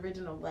 times its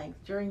original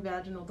length during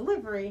vaginal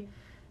delivery,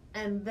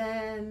 and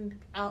then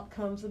out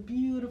comes a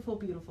beautiful,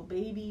 beautiful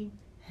baby,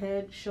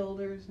 head,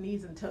 shoulders,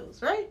 knees, and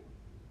toes, right?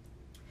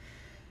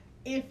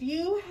 If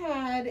you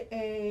were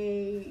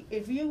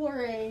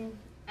an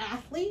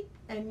athlete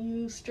and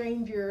you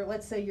strained your,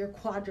 let's say, your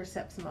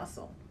quadriceps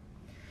muscle,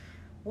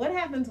 what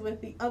happens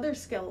with the other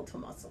skeletal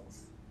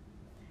muscles?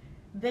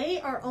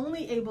 They are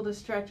only able to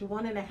stretch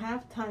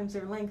 1.5 times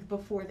their length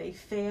before they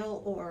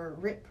fail or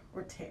rip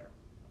or tear.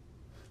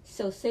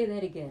 So say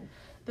that again.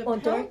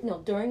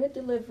 During a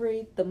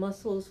delivery, the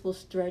muscles will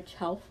stretch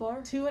how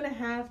far?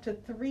 2.5 to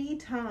 3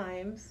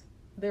 times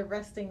their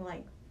resting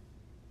length.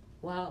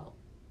 Wow.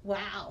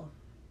 Wow.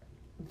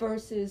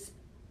 Versus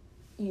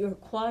your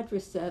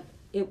quadricep,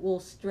 it will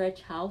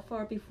stretch how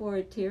far before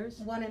it tears?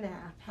 1.5,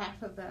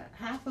 half of that,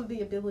 half of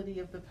the ability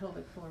of the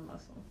pelvic floor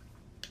muscle.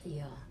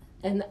 Yeah.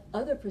 And the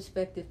other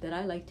perspective that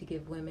I like to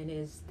give women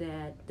is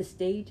that the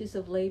stages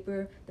of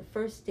labor, the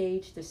first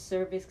stage, the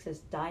cervix is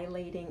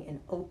dilating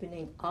and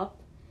opening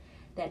up.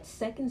 That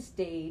second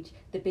stage,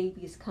 the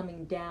baby is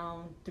coming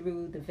down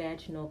through the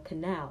vaginal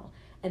canal.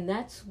 And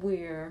that's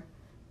where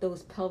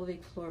those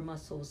pelvic floor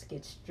muscles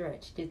get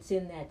stretched. It's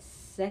in that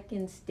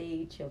second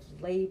stage of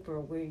labor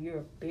where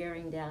you're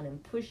bearing down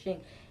and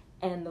pushing,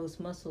 and those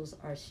muscles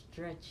are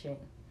stretching.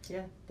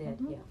 Yeah. Yeah.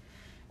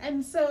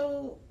 And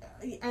so,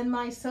 and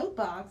my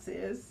soapbox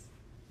is,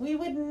 we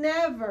would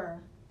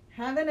never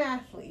have an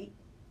athlete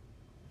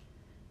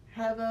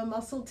have a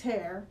muscle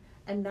tear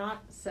and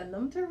not send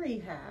them to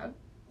rehab.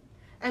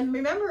 And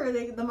remember,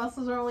 the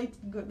muscles are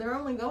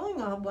only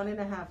going up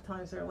 1.5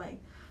 times their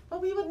length.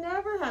 But we would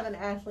never have an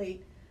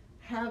athlete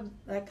have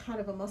that kind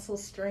of a muscle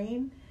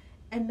strain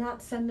and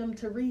not send them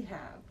to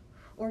rehab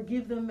or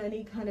give them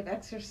any kind of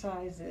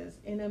exercises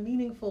in a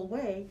meaningful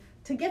way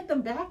to get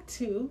them back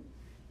to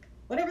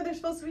whatever they're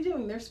supposed to be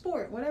doing, their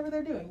sport, whatever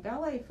they're doing,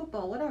 ballet,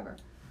 football, whatever,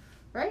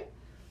 right?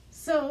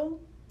 So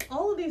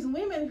all of these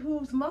women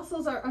whose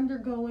muscles are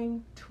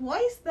undergoing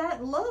twice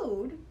that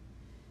load,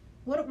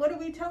 what are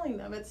we telling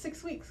them at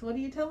 6 weeks? What are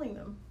you telling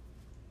them?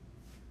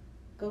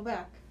 Go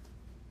back.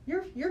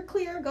 You're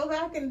clear, go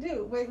back and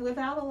do,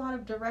 without a lot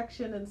of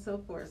direction and so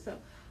forth. So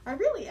I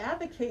really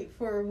advocate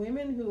for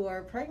women who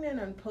are pregnant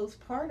and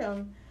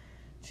postpartum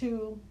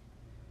to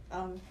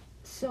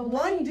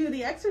do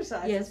the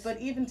exercises, yes. But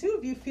even two,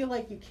 if you feel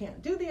like you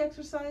can't do the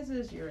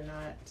exercises, you're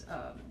not,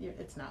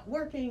 it's not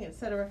working,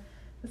 etc.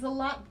 There's a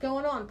lot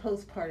going on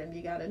postpartum.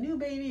 You got a new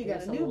baby, you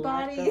got a new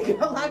body, you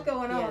got a lot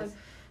going on.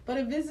 But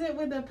a visit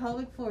with a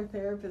pelvic floor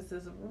therapist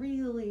is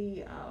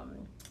really,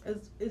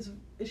 it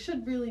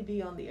should really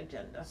be on the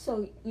agenda.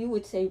 So you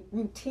would say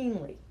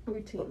routinely.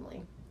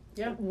 Routinely,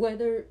 yeah.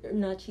 Whether or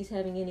not she's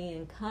having any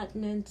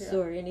incontinence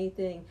or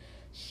anything,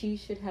 she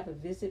should have a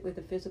visit with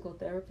a physical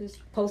therapist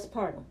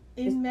postpartum.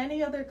 In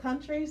many other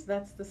countries,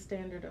 that's the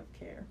standard of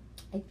care.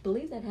 I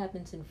believe that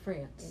happens in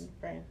France. In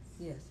France.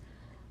 Yes.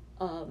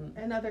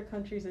 And other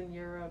countries in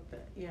Europe,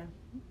 yeah.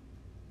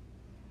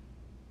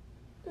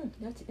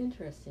 That's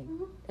interesting.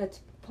 Mm-hmm.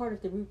 That's part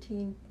of the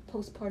routine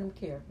postpartum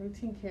care.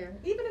 Routine care.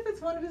 Even if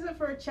it's one visit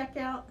for a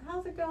checkout,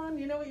 how's it going?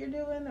 You know what you're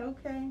doing?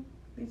 Okay.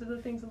 These are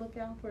the things to look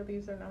out for.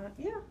 These are not.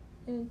 Yeah.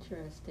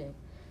 Interesting.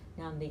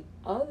 Now, the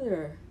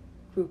other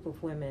group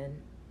of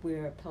women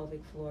where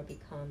pelvic floor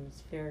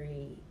becomes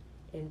very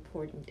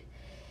important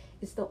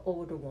is the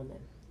older woman,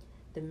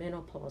 the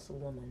menopausal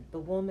woman, the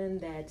woman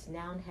that's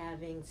now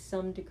having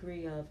some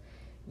degree of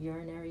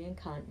urinary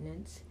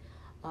incontinence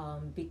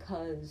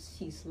because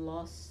she's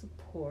lost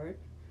support,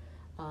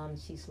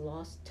 she's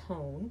lost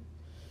tone,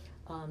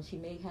 she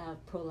may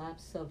have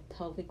prolapse of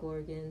pelvic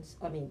organs,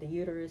 the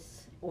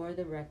uterus or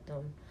the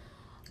rectum.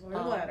 Or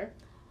the bladder.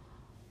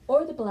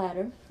 Or the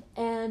bladder,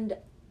 and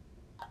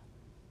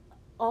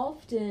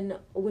often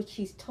what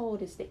she's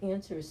told is the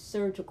answer is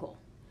surgical.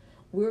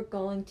 We're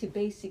going to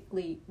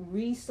basically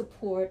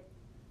re-support,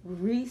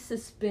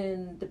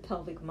 re-suspend the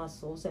pelvic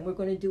muscles, and we're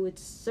going to do it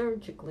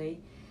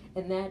surgically,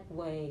 and that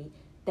way,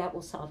 that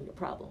will solve your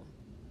problem.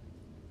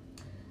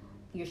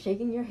 You're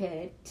shaking your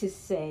head to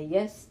say,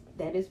 yes,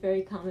 that is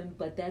very common,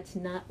 but that's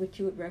not what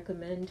you would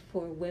recommend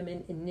for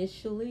women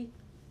initially.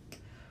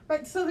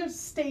 Right, so there's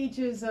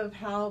stages of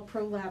how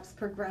prolapse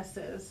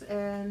progresses,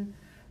 and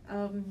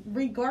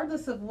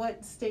regardless of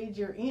what stage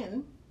you're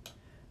in,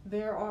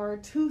 there are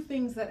two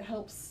things that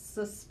help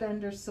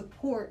suspend or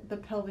support the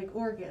pelvic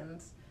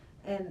organs,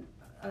 and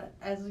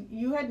as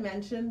you had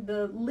mentioned,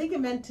 the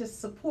ligamentous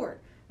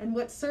support. And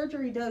what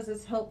surgery does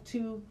is help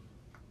to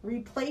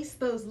replace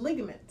those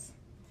ligaments.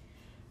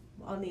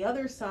 On the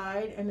other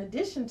side, in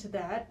addition to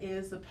that,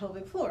 is the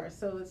pelvic floor.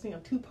 So it's,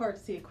 two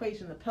parts to the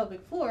equation. The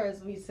pelvic floor,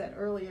 as we said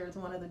earlier, is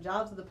one of the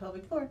jobs of the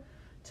pelvic floor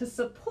to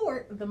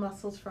support the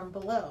muscles from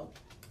below,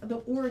 the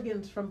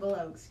organs from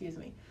below, excuse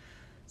me.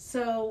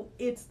 So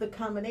it's the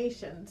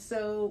combination.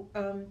 So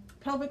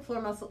pelvic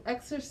floor muscle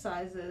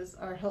exercises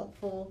are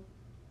helpful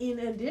in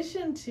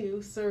addition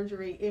to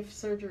surgery, if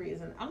surgery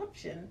is an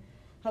option.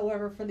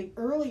 However, for the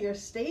earlier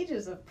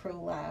stages of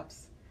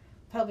prolapse,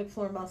 pelvic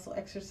floor muscle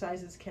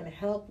exercises can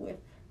help with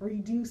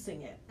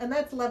reducing it. And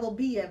that's level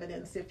B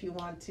evidence if you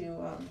want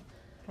to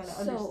kind of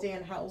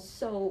understand how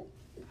helpful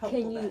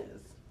can you that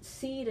is.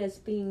 see it as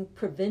being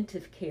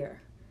preventive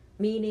care?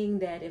 Meaning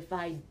that if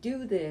I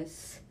do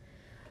this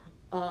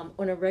on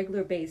a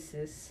regular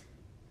basis,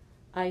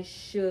 I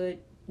should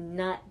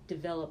not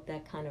develop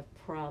that kind of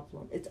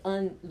problem. It's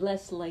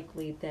less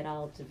likely that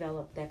I'll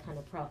develop that kind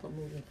of problem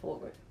moving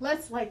forward.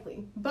 Less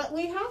likely. But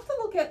we have to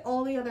look at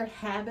all the other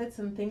habits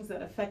and things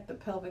that affect the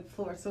pelvic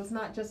floor. So it's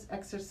not just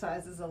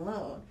exercises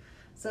alone.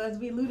 So as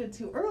we alluded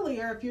to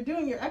earlier, if you're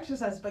doing your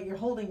exercise but you're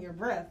holding your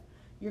breath,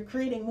 you're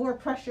creating more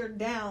pressure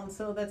down,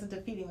 so that's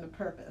defeating the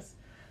purpose.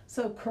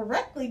 So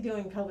correctly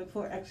doing pelvic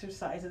floor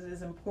exercises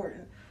is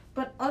important.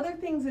 But other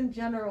things in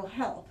general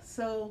health,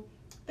 so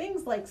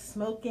things like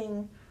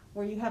smoking,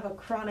 where you have a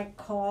chronic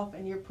cough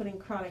and you're putting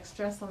chronic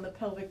stress on the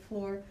pelvic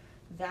floor,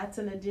 that's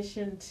an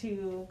addition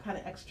to kind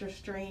of extra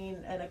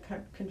strain and a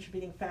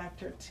contributing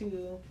factor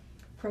to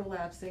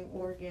prolapsing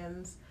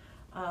organs.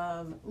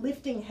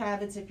 Lifting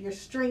habits, if you're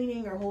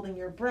straining or holding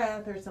your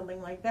breath or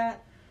something like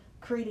that,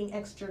 creating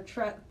extra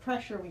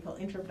pressure, we call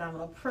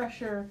intra-abdominal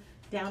pressure,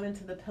 down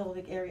into the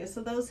pelvic area.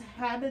 So those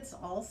habits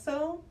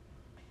also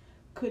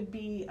could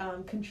be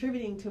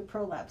contributing to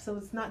prolapse. So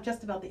it's not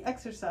just about the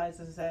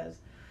exercises,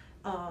 as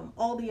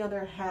all the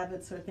other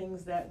habits or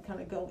things that kind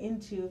of go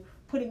into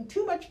putting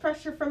too much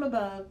pressure from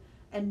above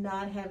and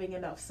not having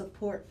enough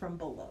support from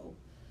below.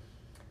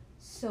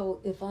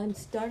 So if I'm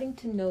starting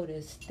to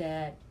notice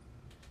that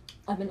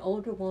I'm an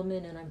older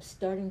woman and I'm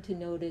starting to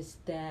notice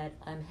that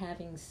I'm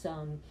having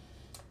some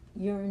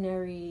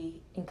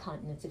urinary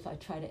incontinence, if I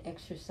try to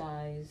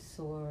exercise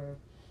or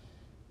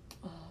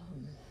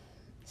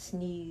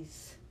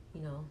sneeze,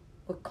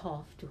 or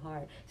cough too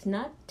hard. It's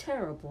not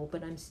terrible,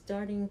 but I'm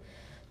starting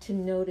to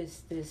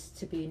notice this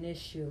to be an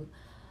issue.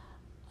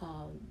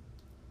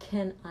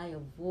 Can I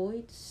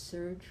avoid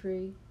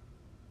surgery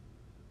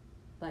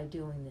by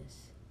doing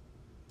this?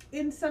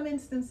 In some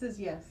instances,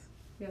 yes.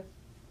 Yeah.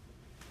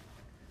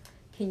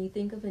 Can you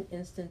think of an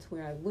instance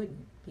where I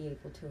wouldn't be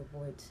able to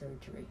avoid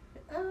surgery?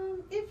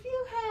 If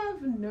you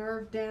have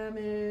nerve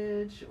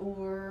damage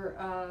or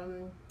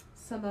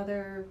some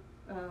other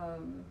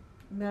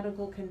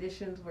medical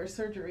conditions where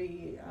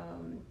surgery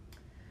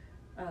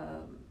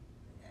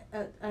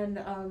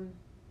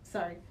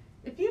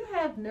if you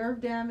have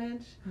nerve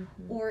damage,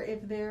 Mm-hmm. or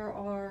if there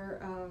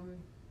are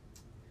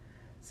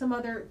some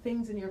other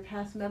things in your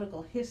past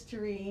medical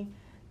history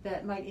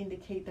that might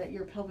indicate that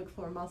your pelvic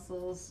floor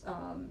muscles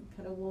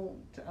kind of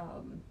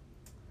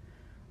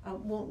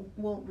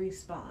won't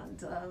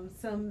respond.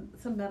 Some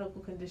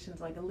medical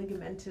conditions like a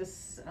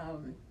ligamentous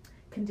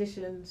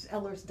conditions,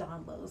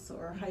 Ehlers-Danlos,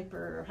 or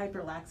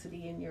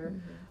hyperlaxity in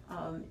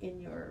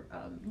your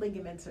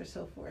ligaments or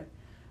so forth.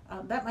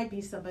 That might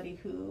be somebody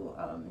who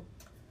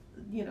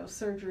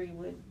surgery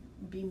would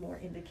be more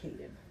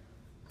indicated.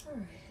 All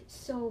right.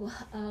 So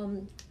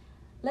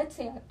let's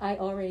say I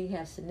already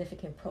have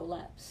significant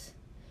prolapse.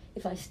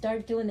 If I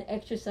start doing the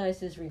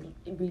exercises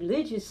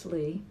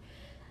religiously,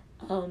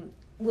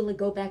 will it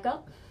go back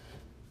up?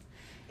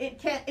 It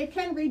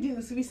can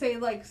reduce. We say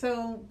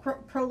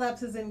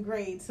prolapse is in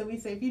grades. So we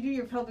say if you do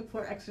your pelvic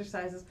floor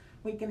exercises,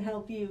 we can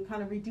help you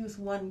kind of reduce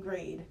one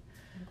grade.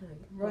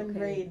 One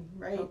grade,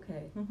 right?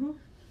 Okay. Mm-hmm.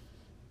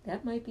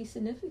 That might be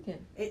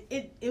significant.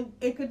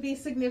 It could be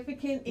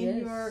significant in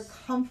your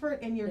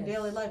comfort in your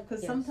daily life,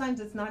 because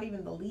sometimes it's not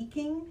even the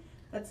leaking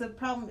that's a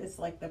problem. It's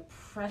like the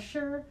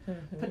pressure,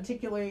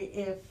 particularly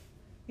if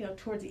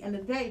towards the end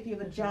of the day, if you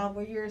have a job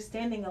where you're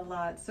standing a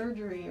lot,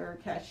 surgery or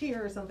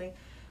cashier or something,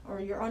 or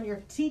you're on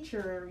your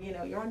teacher,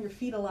 you're on your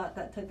feet a lot,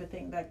 that type of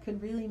thing, that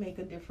could really make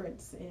a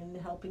difference in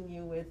helping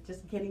you with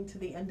just getting to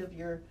the end of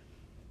your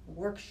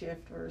work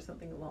shift or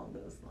something along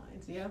those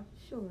lines. Yeah?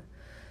 Sure.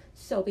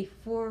 So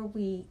before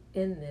we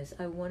end this,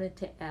 I wanted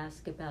to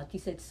ask about, you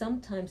said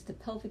sometimes the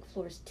pelvic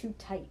floor is too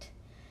tight.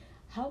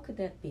 How could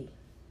that be?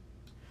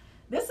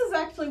 This is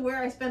actually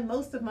where I spend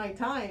most of my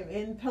time,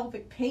 in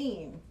pelvic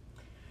pain.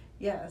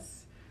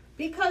 Yes,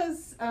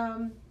 because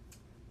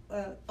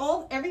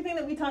everything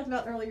that we talked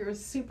about earlier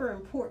is super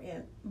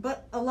important,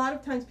 but a lot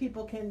of times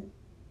people can,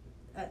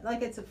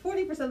 like I said,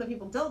 40% of the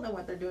people don't know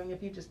what they're doing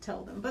if you just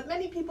tell them, but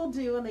many people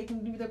do, and they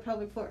can do their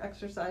pelvic floor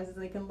exercises,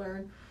 and they can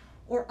learn,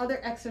 or other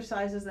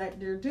exercises that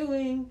they're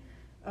doing,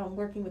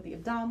 working with the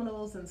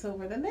abdominals and so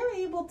forth, and they're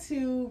able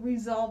to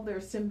resolve their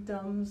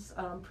symptoms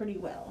pretty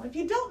well. If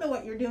you don't know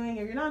what you're doing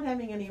or you're not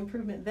having any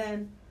improvement,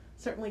 then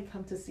certainly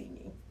come to see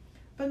me.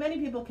 But many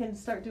people can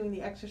start doing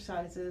the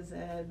exercises,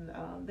 and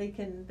they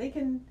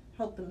can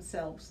help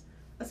themselves,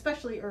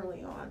 especially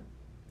early on.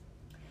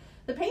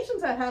 The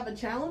patients that have a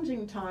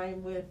challenging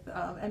time with,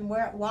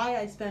 why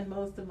I spend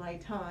most of my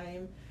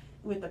time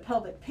with the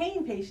pelvic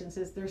pain patients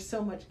is there's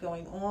so much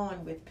going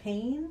on with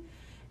pain.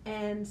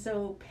 And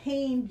so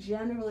pain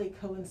generally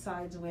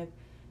coincides with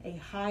a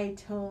high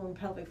tone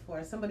pelvic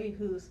floor. Somebody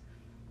who's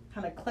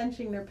kind of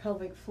clenching their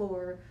pelvic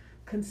floor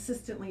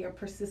consistently or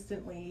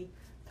persistently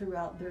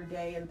throughout their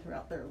day and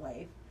throughout their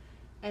life.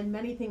 And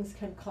many things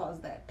can cause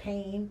that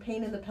pain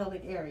in the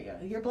pelvic area.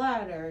 Your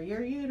bladder,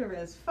 your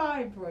uterus,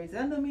 fibroids,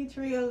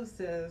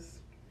 endometriosis,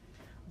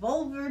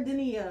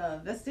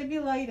 vulvodynia,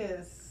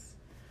 vestibulitis,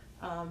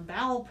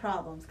 bowel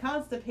problems,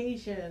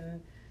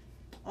 constipation,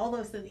 all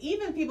those things.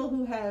 Even people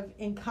who have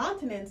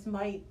incontinence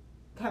might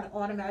kind of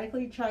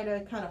automatically try to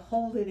kind of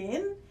hold it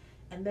in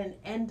and then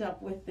end up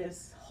with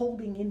this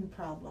holding in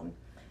problem.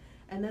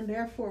 And then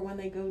therefore when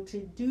they go to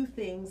do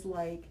things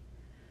like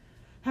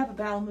have a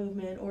bowel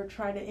movement or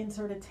try to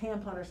insert a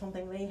tampon or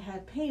something, they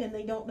have pain and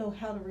they don't know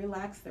how to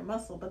relax their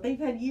muscle. But they've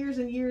had years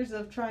and years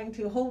of trying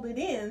to hold it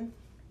in,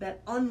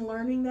 that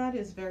unlearning that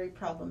is very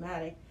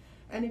problematic.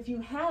 And if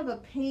you have a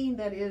pain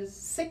that is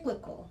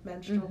cyclical,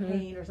 menstrual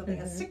pain or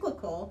something, a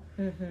cyclical,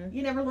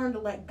 you never learn to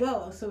let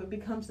go, so it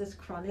becomes this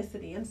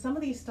chronicity. And some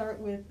of these start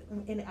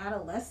in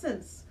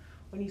adolescence,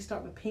 when you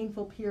start with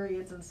painful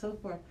periods and so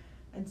forth.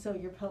 And so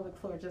your pelvic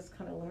floor just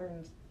kind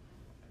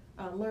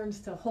of learns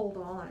to hold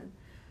on.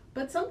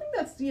 But something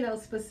that's,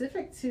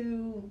 specific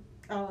to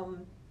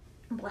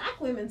Black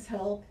women's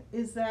health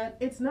is that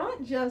it's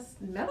not just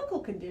medical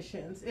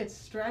conditions. It's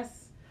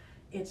stress,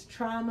 it's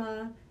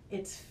trauma,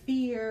 it's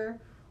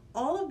fear.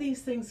 All of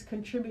these things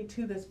contribute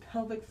to this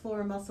pelvic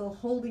floor muscle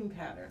holding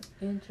pattern.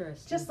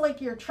 Interesting. Just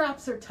like your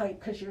traps are tight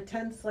because you're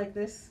tense like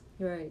this.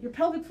 Right. Your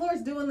pelvic floor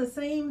is doing the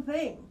same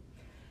thing.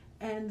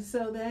 And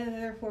so then,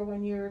 therefore,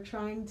 when you're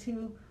trying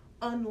to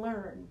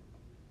unlearn,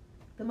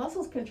 the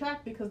muscles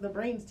contract because the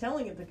brain's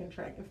telling it to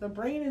contract. If the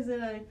brain is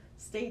in a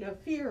state of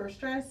fear or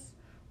stress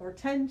or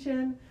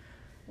tension,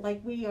 like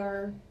we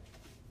are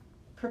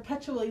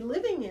perpetually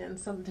living in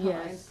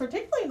sometimes,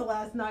 particularly in the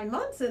last 9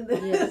 months in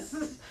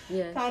this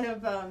kind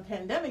of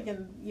pandemic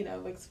and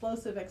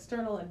explosive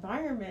external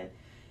environment,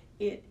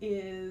 it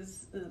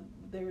is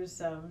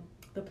there's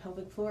the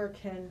pelvic floor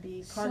can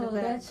be part of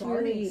that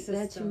guarding system.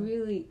 That's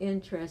really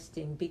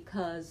interesting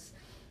because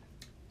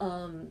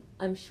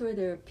I'm sure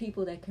there are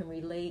people that can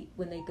relate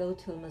when they go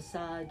to a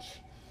massage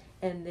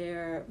and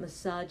they're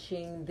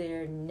massaging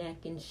their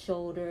neck and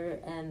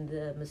shoulder, and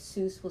the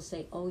masseuse will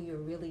say, "Oh, you're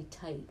really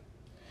tight."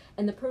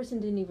 And the person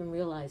didn't even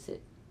realize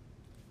it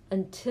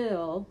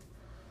until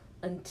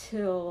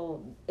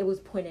it was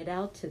pointed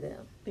out to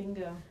them.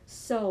 Bingo.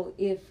 So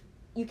if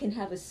you can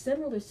have a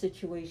similar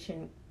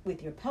situation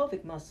with your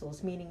pelvic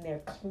muscles, meaning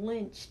they're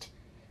clenched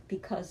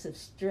because of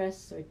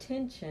stress or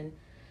tension,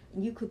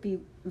 you could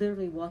be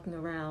literally walking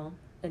around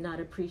and not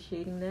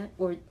appreciating that,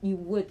 or you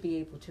would be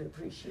able to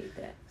appreciate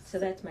that. So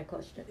that's my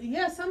question.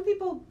 Yeah, some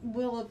people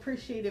will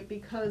appreciate it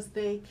because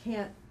they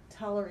can't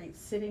tolerate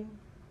sitting.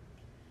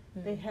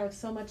 They have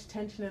so much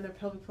tension in their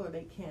pelvic floor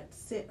they can't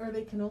sit, or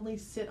they can only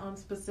sit on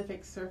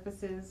specific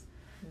surfaces.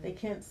 They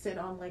can't sit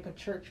on like a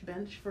church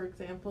bench, for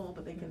example,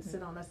 but they can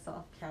sit on a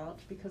soft couch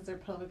because their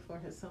pelvic floor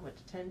has so much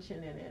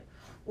tension in it,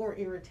 or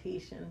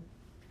irritation.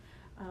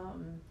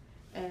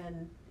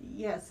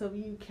 So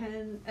you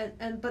can,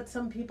 but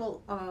some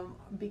people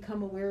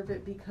become aware of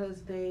it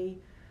because they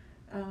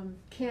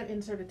can't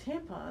insert a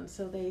tampon,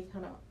 so they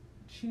kind of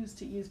choose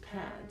to use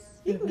pads.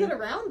 You can get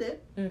around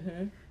it.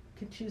 You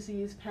can choose to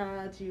use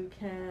pads. You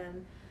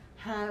can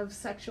have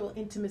sexual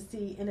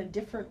intimacy in a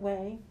different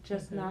way,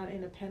 just not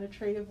in a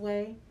penetrative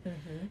way.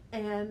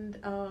 And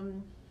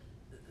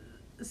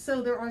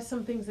so there are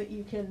some things that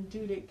you can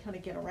do to kind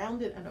of get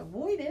around it and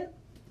avoid it.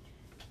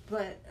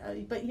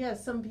 But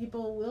yes, some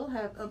people will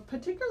have,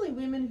 particularly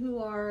women who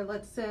are,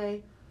 let's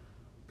say,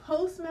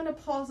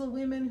 postmenopausal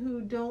women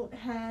who don't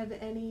have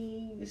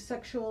any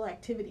sexual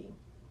activity.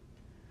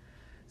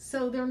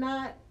 So they're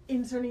not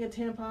inserting a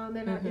tampon,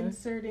 they're not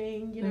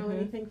inserting,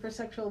 anything for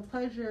sexual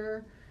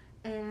pleasure,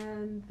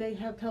 and they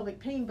have pelvic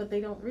pain, but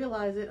they don't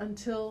realize it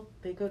until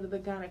they go to the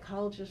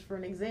gynecologist for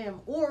an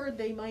exam, or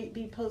they might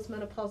be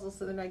postmenopausal,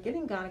 so they're not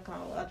getting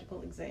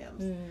gynecological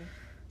exams.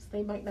 So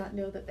they might not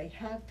know that they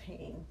have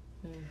pain.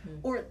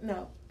 Or,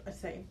 no,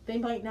 they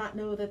might not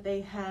know that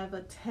they have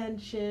a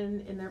tension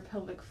in their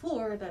pelvic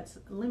floor that's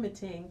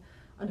limiting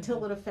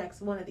until it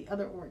affects one of the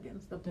other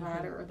organs, the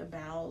bladder or the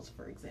bowels,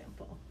 for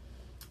example.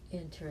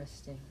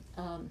 Interesting.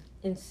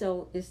 And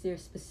so is there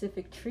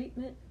specific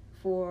treatment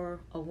for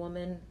a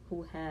woman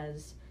who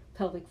has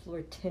pelvic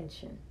floor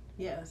tension?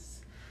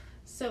 Yes.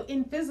 So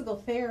in physical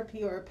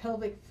therapy, or a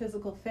pelvic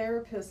physical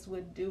therapist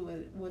would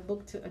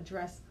look to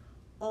address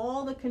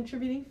all the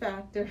contributing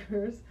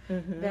factors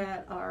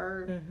that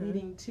are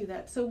leading to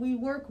that. So we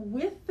work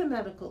with the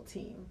medical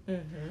team.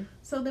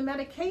 So the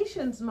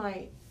medications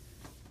might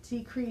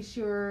decrease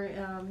your,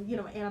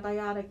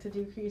 antibiotic to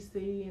decrease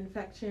the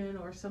infection,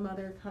 or some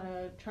other kind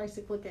of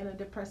tricyclic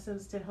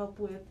antidepressants to help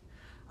with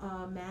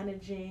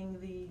managing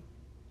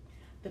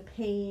the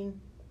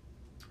pain,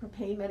 or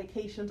pain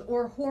medications,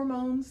 or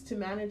hormones to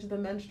manage the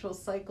menstrual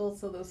cycle,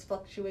 so those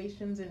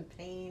fluctuations in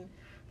pain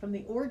from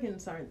the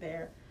organs aren't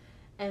there.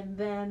 And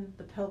then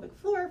the pelvic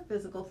floor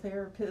physical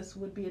therapist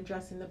would be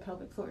addressing the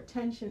pelvic floor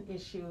tension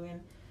issue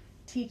and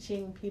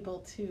teaching people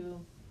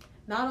to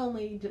not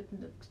only,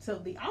 so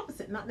the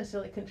opposite, not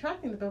necessarily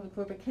contracting the pelvic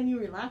floor, but can you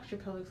relax your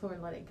pelvic floor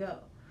and let it go?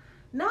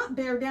 Not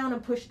bear down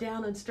and push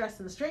down and stress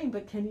and strain,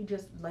 but can you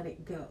just let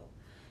it go?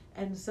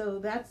 And so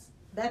that's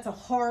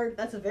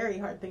a very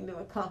hard thing to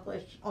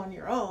accomplish on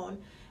your own.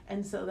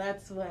 And so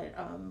that's what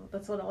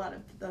a lot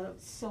of the.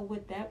 So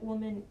would that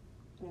woman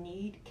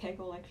need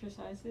Kegel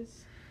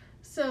exercises?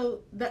 So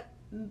that,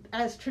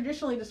 as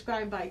traditionally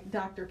described by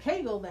Dr.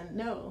 Kegel, then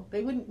no,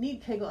 they wouldn't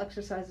need Kegel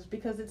exercises,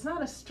 because it's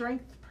not a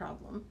strength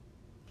problem.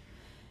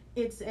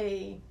 It's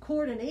a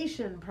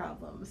coordination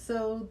problem.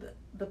 So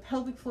the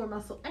pelvic floor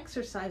muscle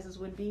exercises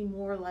would be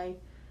more like,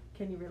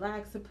 can you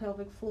relax the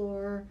pelvic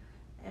floor?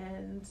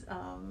 And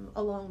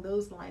along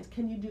those lines,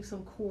 can you do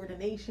some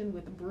coordination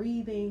with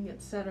breathing,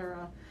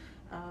 etc.,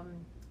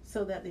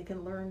 so that they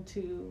can learn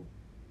to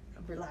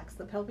relax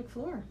the pelvic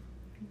floor.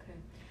 Okay.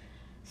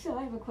 So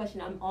I have a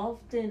question. I'm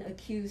often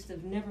accused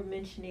of never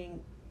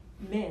mentioning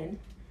men.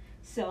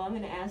 So I'm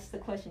going to ask the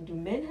question, do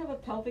men have a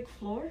pelvic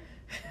floor?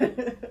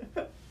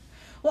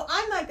 Well,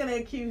 I'm not going to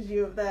accuse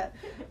you of that,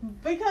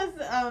 because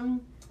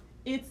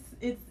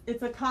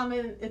it's a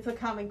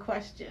common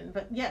question.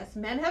 But yes,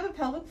 men have a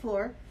pelvic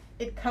floor.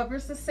 It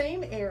covers the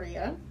same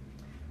area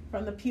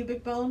from the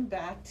pubic bone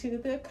back to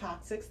the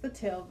coccyx, the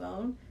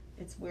tailbone.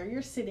 It's where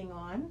you're sitting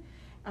on.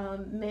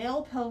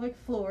 Male pelvic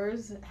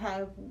floors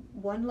have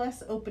one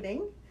less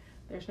opening.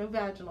 There's no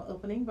vaginal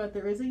opening, but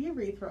there is a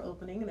urethra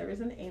opening. There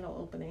is an anal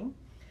opening.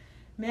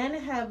 Men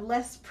have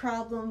less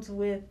problems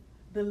with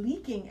the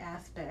leaking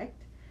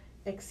aspect,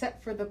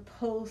 except for the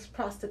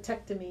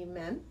post-prostatectomy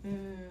men.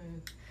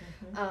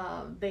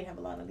 They have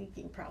a lot of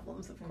leaking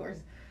problems, of course.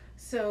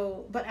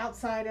 So, but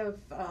outside of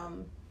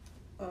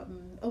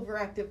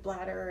overactive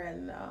bladder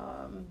and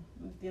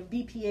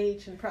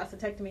BPH and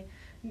prostatectomy,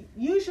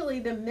 usually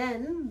the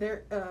men,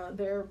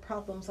 their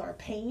problems are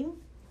pain,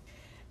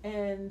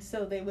 and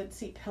so they would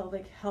see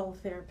pelvic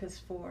health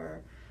therapists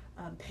for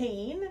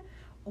pain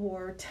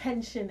or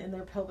tension in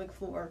their pelvic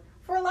floor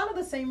for a lot of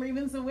the same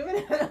reasons that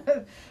women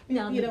have.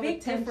 Now, the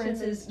big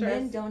difference is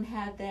men don't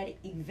have that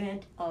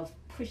event of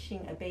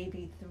pushing a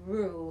baby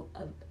through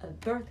a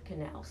birth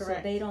canal.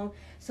 Correct.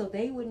 So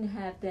they wouldn't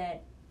have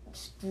that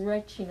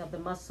stretching of the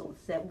muscles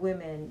that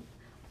women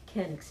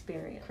can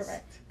experience.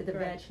 Correct. With the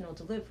Correct. vaginal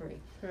delivery.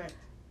 Correct.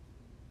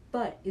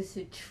 But is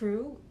it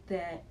true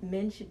that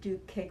men should do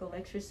Kegel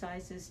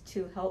exercises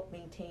to help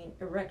maintain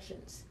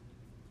erections?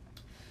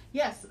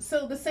 Yes,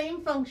 so the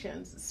same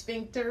functions: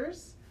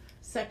 sphincters,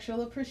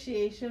 sexual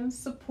appreciation,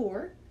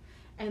 support.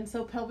 And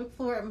so pelvic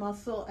floor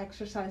muscle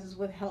exercises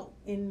would help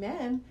in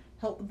men,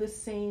 help with the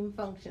same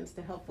functions,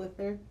 to help with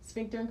their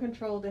sphincter and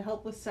control, to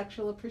help with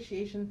sexual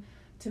appreciation,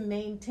 to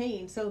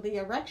maintain. So the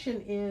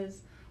erection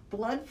is,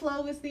 blood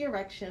flow is the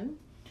erection,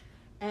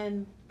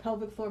 and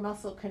pelvic floor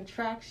muscle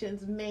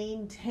contractions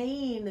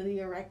maintain the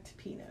erect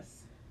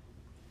penis.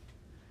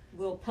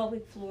 Will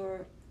pelvic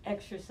floor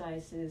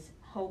exercises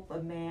help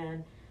a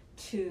man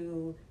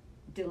to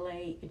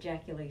delay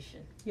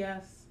ejaculation?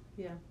 Yes.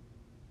 Yeah.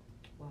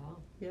 Wow.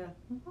 Yeah.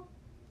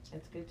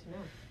 That's good to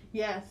know.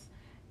 Yes.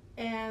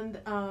 And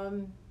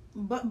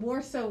but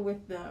more so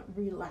with the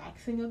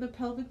relaxing of the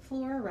pelvic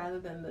floor rather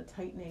than the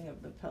tightening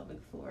of the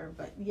pelvic floor.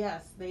 But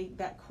yes,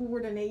 that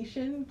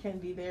coordination can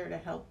be there to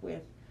help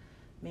with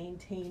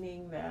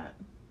maintaining that.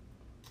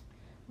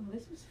 Well,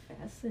 this was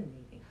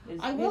fascinating.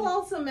 I will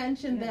also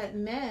mention that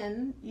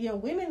men,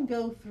 women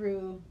go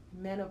through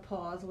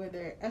menopause where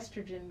their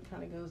estrogen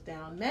kind of goes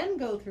down. Men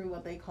go through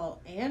what they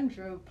call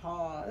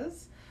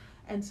andropause,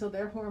 and so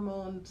their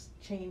hormones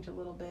change a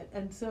little bit.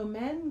 And so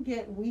men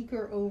get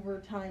weaker over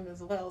time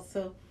as well.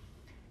 So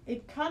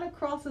it kind of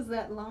crosses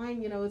that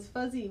line, it's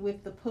fuzzy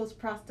with the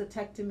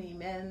post-prostatectomy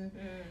men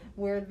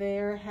where they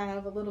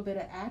have a little bit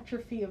of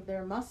atrophy of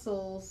their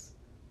muscles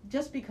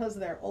just because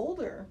they're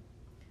older.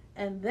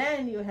 And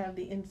then you have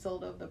the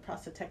insult of the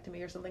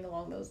prostatectomy or something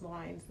along those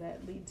lines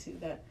that lead to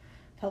that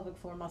pelvic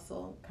floor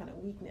muscle kind of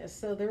weakness.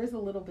 So there is a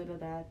little bit of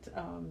that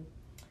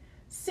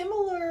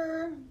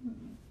similar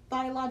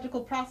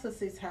biological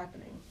processes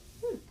happening.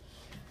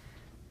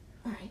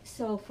 All right,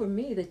 so for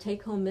me, the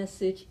take-home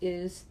message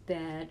is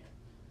that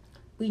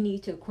we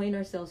need to acquaint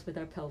ourselves with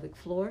our pelvic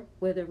floor,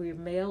 whether we're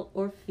male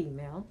or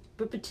female,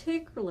 but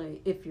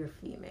particularly if you're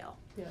female.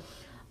 Yes.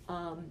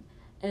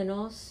 And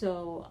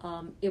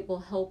also, it will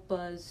help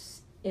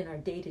us in our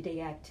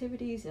day-to-day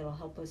activities. It'll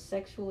help us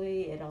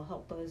sexually. It'll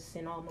help us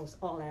in almost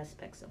all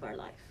aspects of our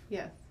life.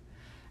 Yes.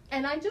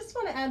 And I just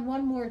want to add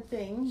one more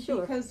thing,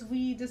 Sure. because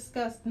we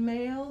discussed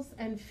males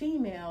and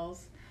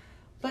females,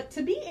 but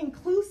to be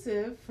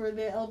inclusive for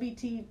the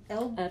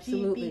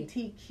Absolutely.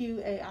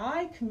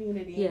 LGBTQAI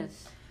community,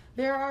 Yes.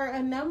 there are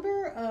a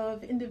number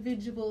of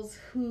individuals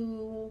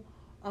who,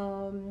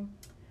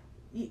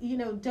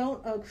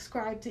 don't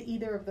ascribe to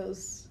either of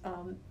those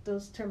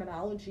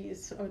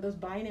terminologies or those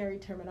binary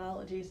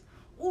terminologies,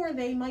 or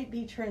they might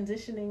be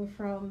transitioning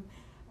from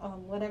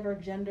whatever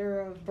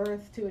gender of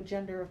birth to a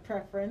gender of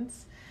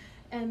preference.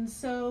 And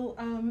so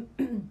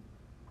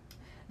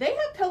they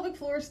have pelvic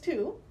floors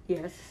too.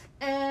 Yes.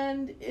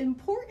 And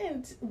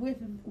important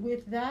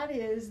with that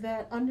is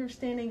that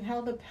understanding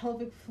how the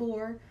pelvic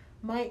floor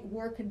might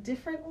work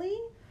differently,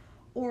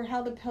 or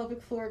how the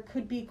pelvic floor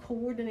could be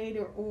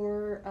coordinated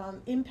or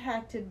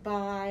impacted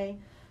by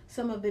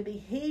some of the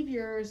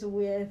behaviors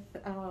with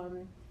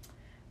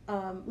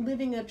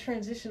living a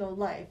transitional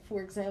life.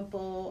 For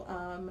example,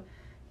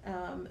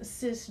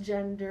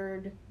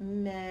 cisgendered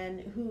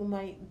men who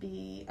might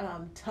be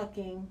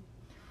tucking.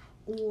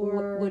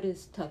 Or what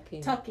is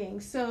tucking?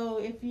 Tucking. So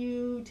if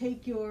you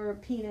take your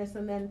penis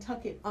and then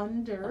tuck it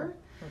under,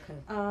 okay.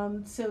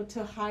 So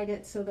to hide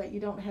it so that you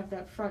don't have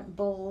that front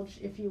bulge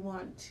if you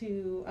want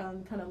to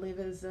kind of live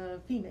as a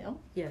female.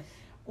 Yes.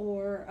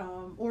 Or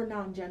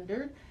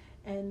non-gendered.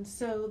 And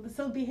so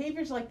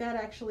behaviors like that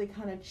actually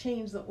kind of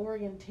change the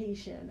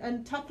orientation.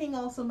 And tucking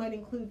also might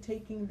include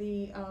taking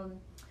the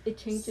it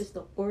changes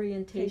the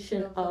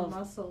orientation of the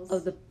muscles.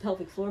 Of the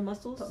pelvic floor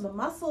muscles? The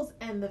muscles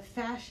and the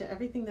fascia,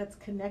 everything that's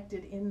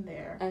connected in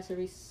there. As a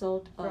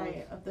result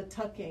of the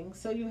tucking.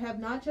 So you have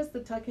not just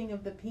the tucking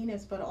of the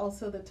penis, but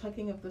also the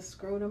tucking of the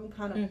scrotum,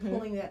 kind of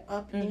pulling that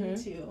up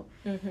into.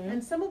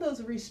 And some of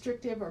those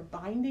restrictive or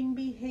binding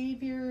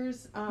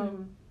behaviors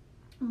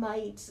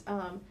might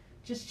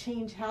just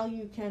change how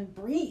you can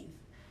breathe,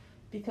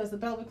 because the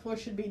pelvic floor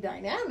should be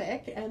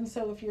dynamic, and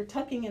so if you're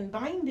tucking and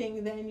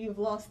binding, then you've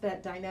lost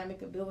that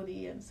dynamic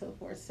ability and so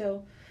forth.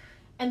 So,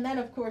 and then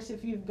of course,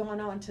 if you've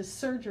gone on to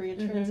surgery, a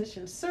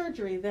transition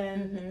surgery,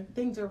 then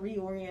things are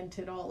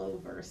reoriented all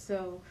over.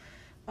 So,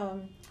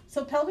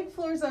 so pelvic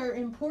floors are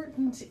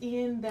important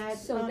in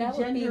that, that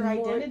gender would be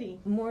identity.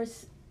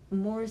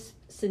 More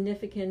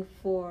significant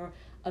for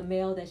a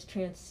male that's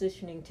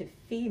transitioning to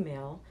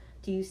female.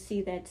 Do you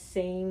see that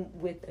same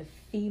with a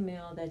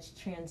female that's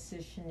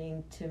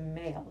transitioning to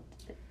male?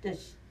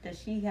 Does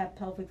she have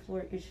pelvic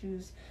floor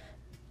issues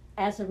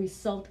as a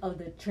result of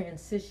the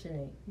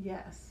transitioning?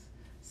 Yes.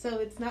 So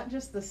it's not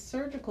just the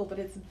surgical, but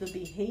it's the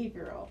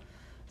behavioral.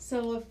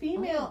 So a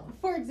female,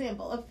 for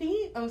example,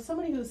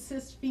 somebody who's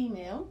cis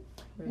female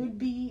would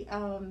be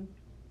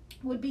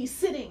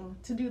sitting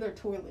to do their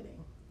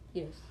toileting.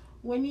 Yes.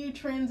 When you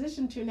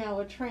transition to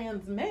now a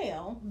trans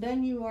male,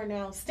 then you are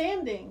now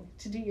standing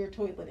to do your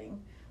toileting.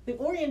 The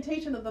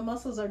orientation of the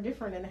muscles are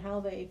different, and how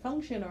they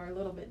function are a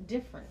little bit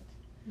different.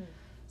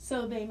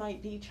 So they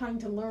might be trying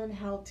to learn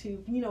how to,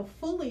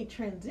 fully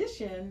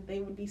transition.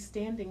 They would be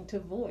standing to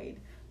void.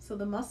 So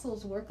the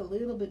muscles work a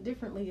little bit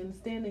differently in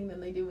standing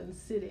than they do in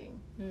sitting.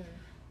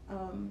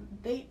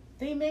 They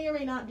may or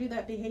may not do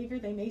that behavior.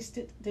 They may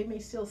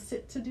still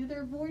sit to do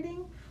their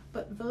voiding.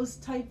 But those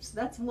types,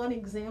 that's one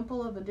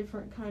example of a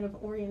different kind of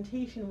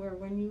orientation, where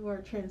when you are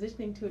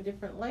transitioning to a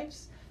different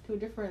to a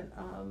different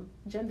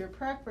gender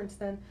preference,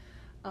 then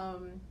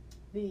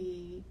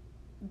the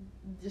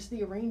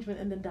arrangement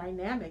and the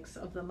dynamics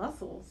of the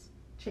muscles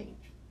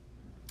change.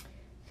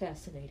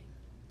 Fascinating.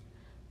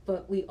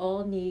 But we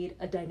all need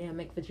a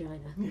dynamic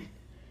vagina.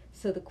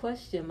 So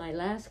my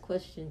last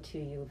question to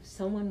you, if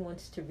someone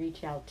wants to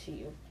reach out to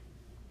you,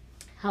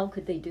 how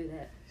could they do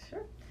that?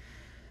 Sure.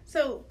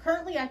 So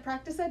currently I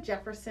practice at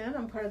Jefferson.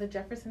 I'm part of the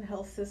Jefferson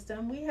Health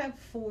System. We have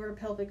 4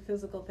 pelvic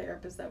physical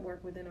therapists that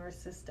work within our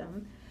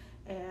system.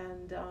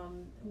 And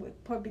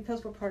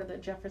because we're part of the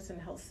Jefferson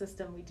Health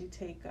System, we do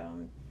take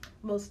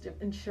most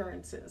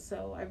insurances.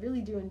 So I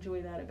really do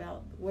enjoy that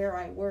about where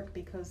I work,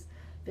 because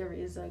there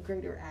is a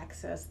greater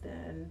access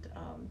than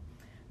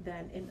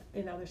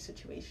in other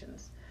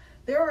situations.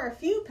 There are a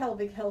few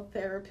pelvic health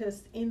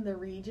therapists in the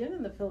region,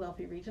 in the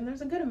Philadelphia region.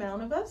 There's a good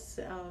amount of us.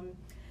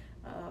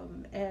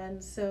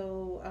 And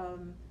so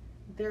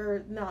there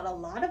are not a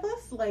lot of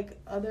us like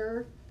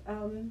other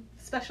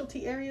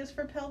specialty areas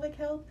for pelvic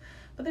health,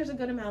 but there's a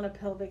good amount of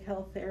pelvic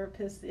health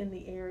therapists in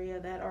the area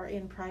that are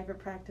in private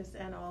practice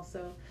and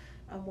also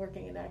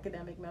working in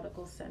academic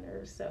medical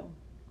centers. So,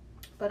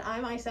 but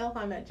I'm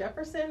at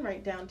Jefferson,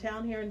 right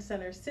downtown here in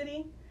Center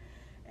City,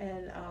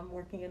 and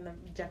working in the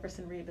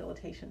Jefferson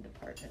Rehabilitation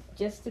Department.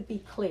 Just to be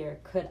clear,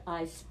 could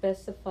I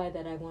specify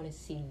that I want to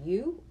see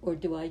you, or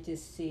do I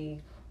just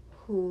see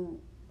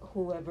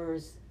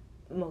whoever's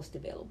most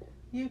available?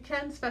 You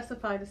can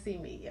specify to see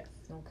me, yes.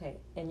 Okay,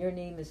 and your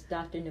name is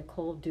Dr.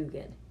 Nicole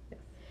Dugan. Yes.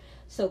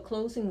 So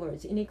closing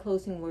words, any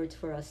closing words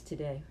for us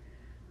today?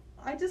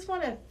 I just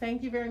want to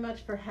thank you very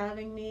much for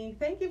having me.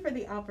 Thank you for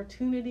the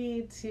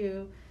opportunity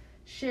to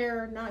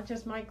share not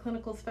just my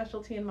clinical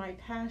specialty and my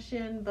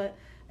passion, but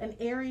an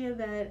area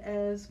that,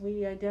 as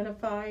we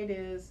identified,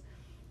 is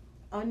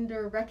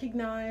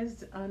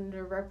under-recognized,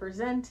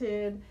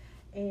 underrepresented,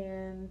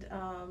 and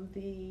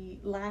the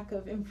lack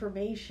of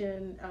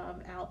information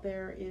out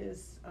there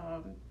is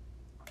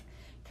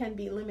can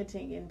be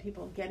limiting in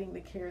people getting the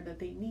care that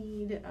they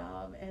need,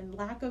 and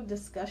lack of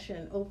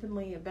discussion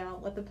openly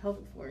about what the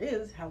pelvic floor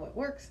is, how it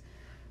works,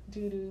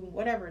 due to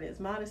whatever it is,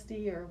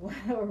 modesty or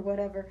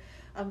whatever.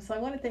 So I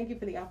want to thank you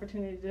for the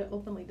opportunity to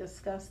openly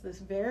discuss this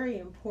very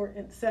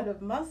important set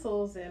of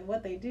muscles and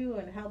what they do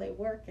and how they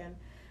work and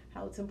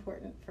how it's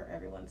important for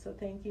everyone. So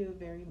thank you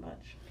very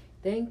much.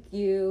 Thank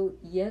you.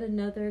 Yet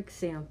another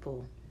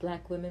example,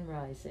 Black women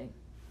rising.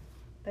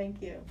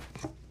 Thank you.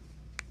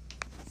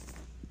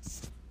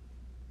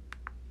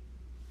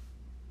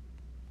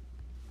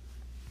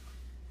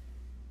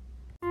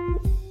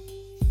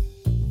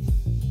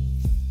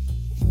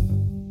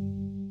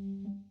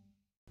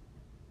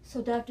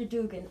 So Dr.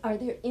 Dugan, are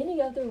there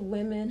any other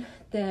women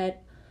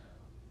that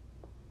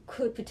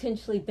could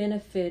potentially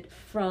benefit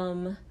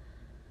from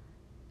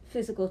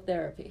physical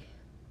therapy?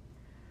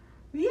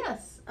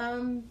 Yes.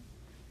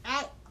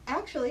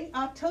 Actually,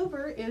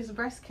 October is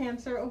Breast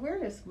Cancer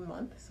Awareness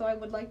Month, so I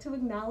would like to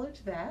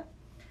acknowledge that.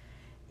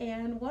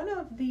 And one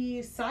of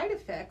the side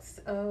effects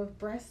of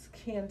breast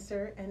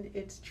cancer and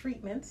its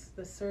treatments,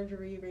 the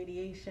surgery,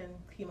 radiation,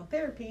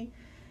 chemotherapy,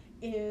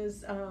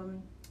 is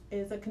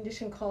a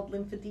condition called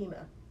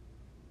lymphedema.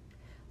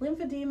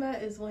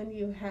 Lymphedema is when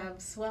you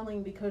have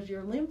swelling because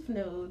your lymph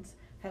nodes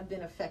have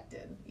been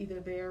affected. Either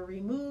they're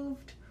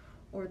removed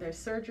or there's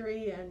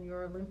surgery and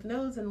your lymph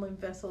nodes and lymph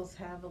vessels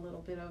have a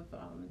little bit of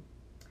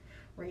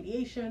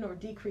radiation or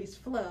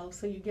decreased flow,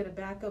 so you get a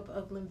backup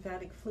of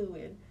lymphatic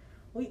fluid.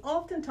 We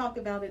often talk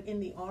about it in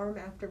the arm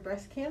after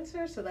breast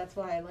cancer, so that's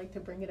why I like to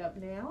bring it up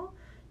now.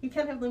 You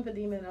can have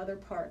lymphedema in other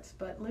parts,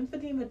 but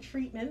lymphedema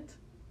treatment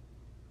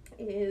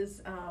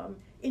is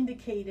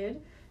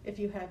indicated if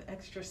you have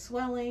extra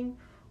swelling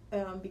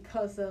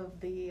because of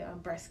the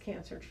breast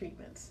cancer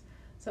treatments.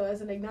 So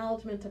as an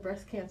acknowledgement to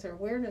Breast Cancer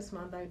Awareness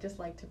Month, I would just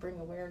like to bring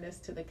awareness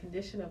to the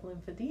condition of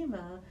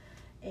lymphedema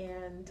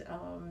and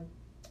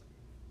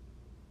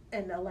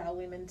allow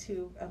women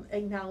to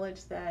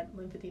acknowledge that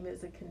lymphedema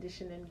is a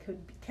condition and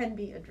can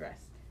be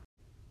addressed.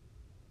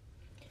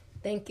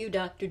 Thank you,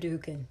 Dr.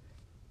 Dugan.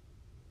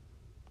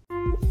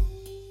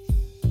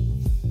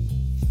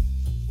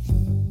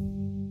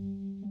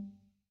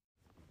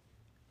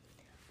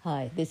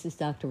 Hi, this is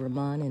Dr.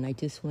 Rahman, and I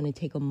just want to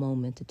take a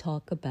moment to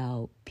talk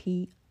about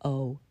POIS.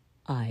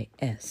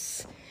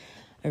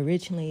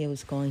 Originally, it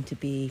was going to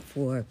be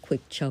for a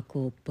quick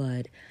chuckle,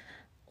 but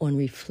on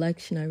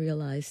reflection, I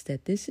realized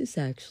that this is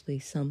actually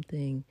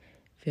something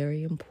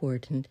very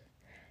important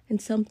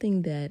and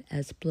something that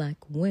as Black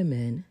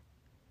women,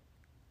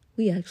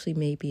 we actually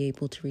may be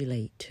able to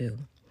relate to.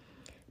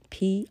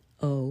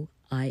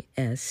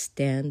 POIS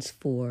stands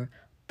for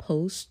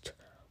Post-Orgasm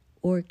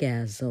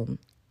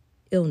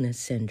Illness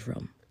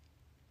Syndrome.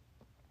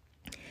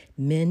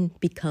 Men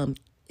become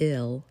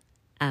ill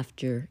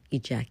after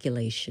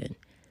ejaculation.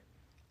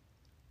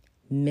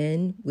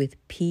 Men with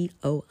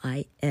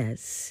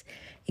POIS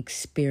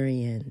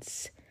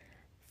experience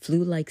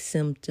flu-like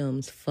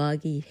symptoms,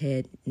 foggy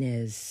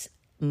headedness,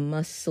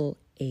 muscle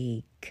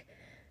ache,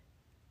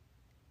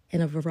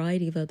 and a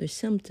variety of other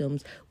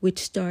symptoms which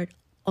start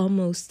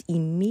almost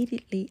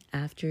immediately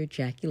after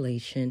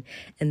ejaculation,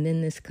 and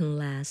then this can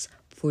last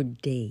for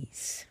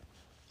days.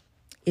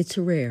 It's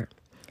rare.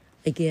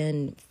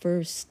 Again,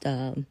 first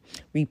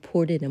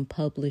reported and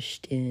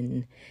published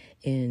in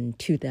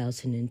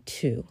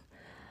 2002.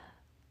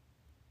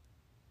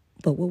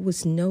 But what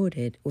was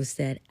noted was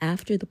that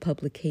after the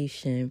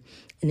publication,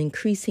 an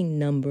increasing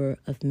number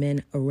of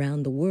men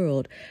around the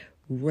world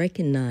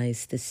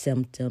recognized the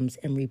symptoms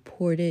and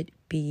reported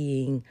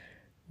being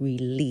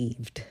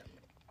relieved.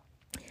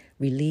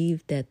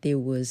 Relieved that there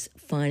was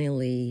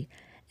finally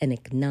an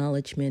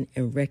acknowledgement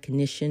and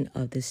recognition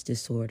of this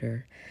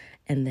disorder,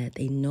 and that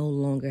they no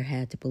longer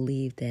had to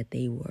believe that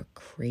they were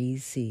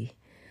crazy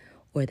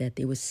or that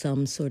there was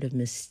some sort of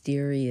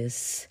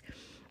mysterious,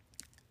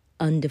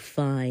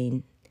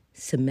 undefined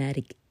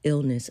somatic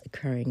illness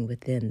occurring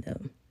within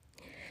them.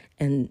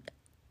 And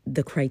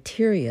the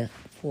criteria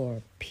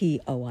for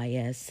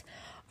POIS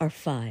are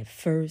 5.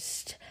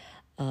 First,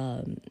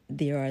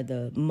 there are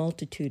the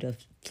multitude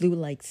of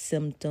flu-like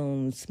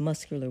symptoms,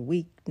 muscular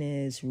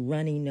weakness,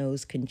 runny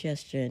nose,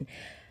 congestion,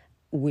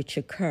 which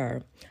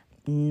occur.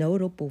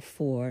 Notable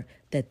for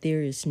that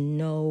there is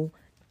no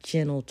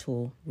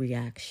genital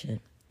reaction.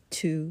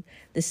 2,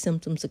 the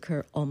symptoms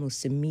occur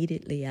almost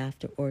immediately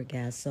after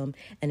orgasm.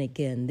 And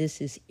again, this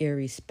is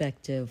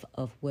irrespective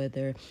of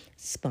whether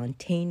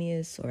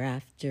spontaneous or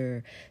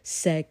after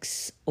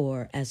sex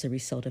or as a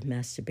result of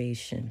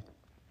masturbation.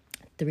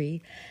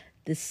 3,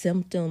 the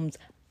symptoms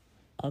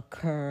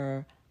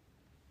occur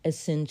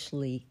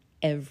essentially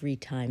every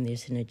time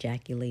there's an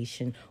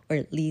ejaculation, or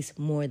at least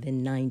more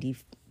than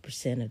 90%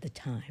 of the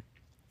time.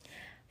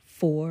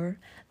 4,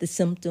 the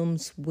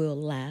symptoms will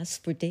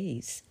last for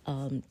days,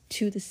 2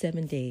 to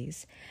 7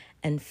 days.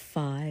 And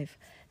 5,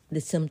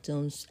 the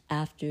symptoms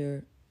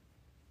after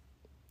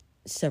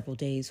several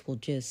days will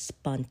just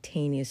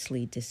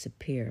spontaneously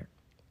disappear.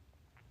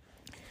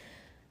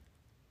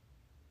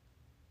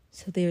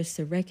 So there's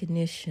the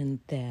recognition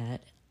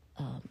that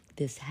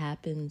this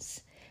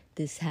happens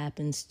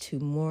to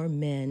more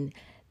men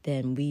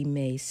than we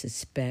may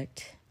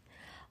suspect.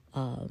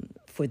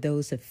 For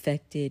those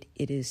affected,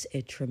 it is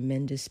a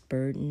tremendous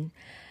burden.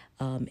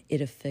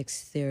 It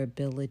affects their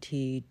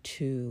ability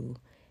to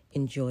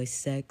enjoy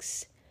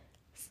sex,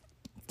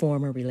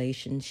 form a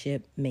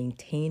relationship,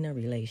 maintain a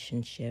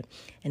relationship,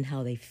 and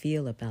how they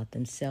feel about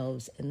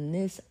themselves. And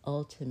this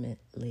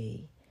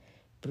ultimately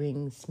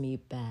brings me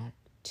back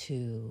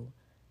to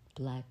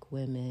Black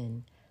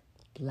women,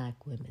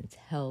 Black women's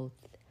health,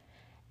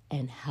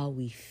 and how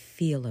we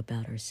feel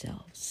about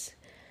ourselves.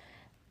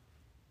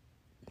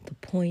 The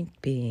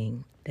point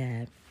being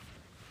that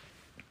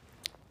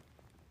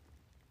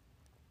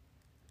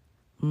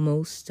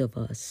most of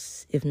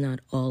us, if not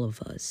all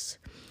of us,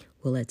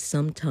 will at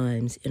some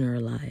times in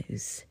our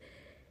lives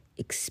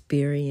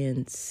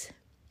experience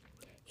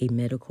a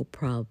medical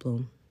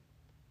problem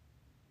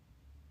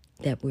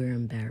that we're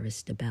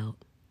embarrassed about,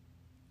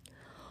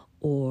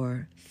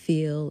 or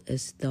feel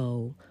as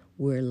though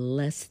we're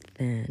less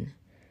than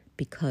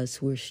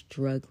because we're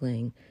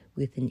struggling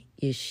with an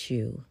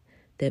issue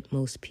that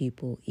most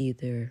people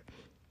either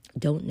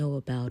don't know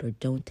about or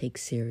don't take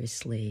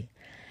seriously.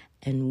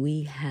 And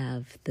we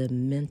have the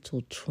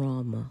mental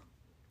trauma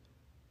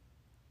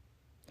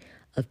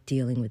of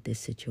dealing with this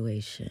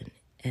situation.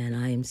 And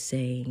I am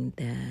saying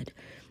that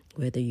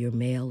whether you're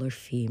male or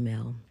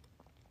female,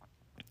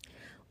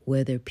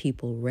 whether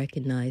people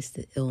recognize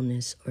the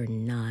illness or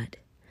not,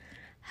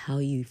 how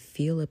you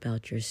feel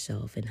about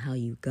yourself and how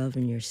you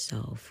govern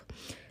yourself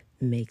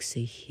makes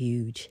a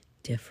huge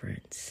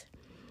difference.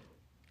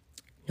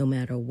 No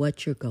matter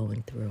what you're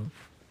going through,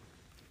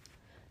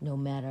 no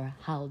matter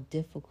how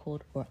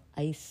difficult or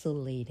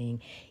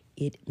isolating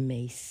it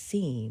may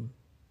seem,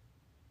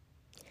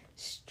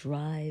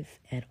 strive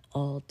at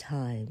all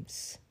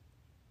times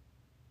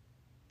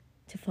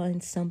to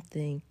find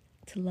something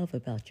to love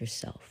about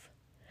yourself.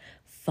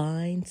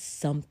 Find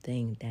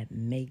something that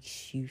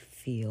makes you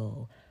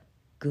feel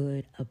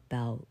good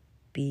about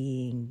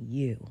being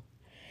you.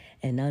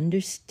 And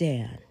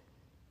understand,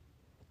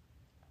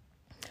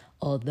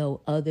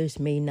 although others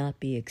may not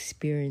be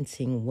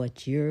experiencing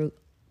what you're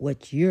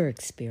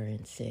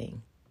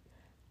experiencing,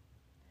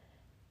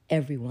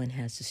 everyone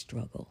has a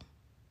struggle.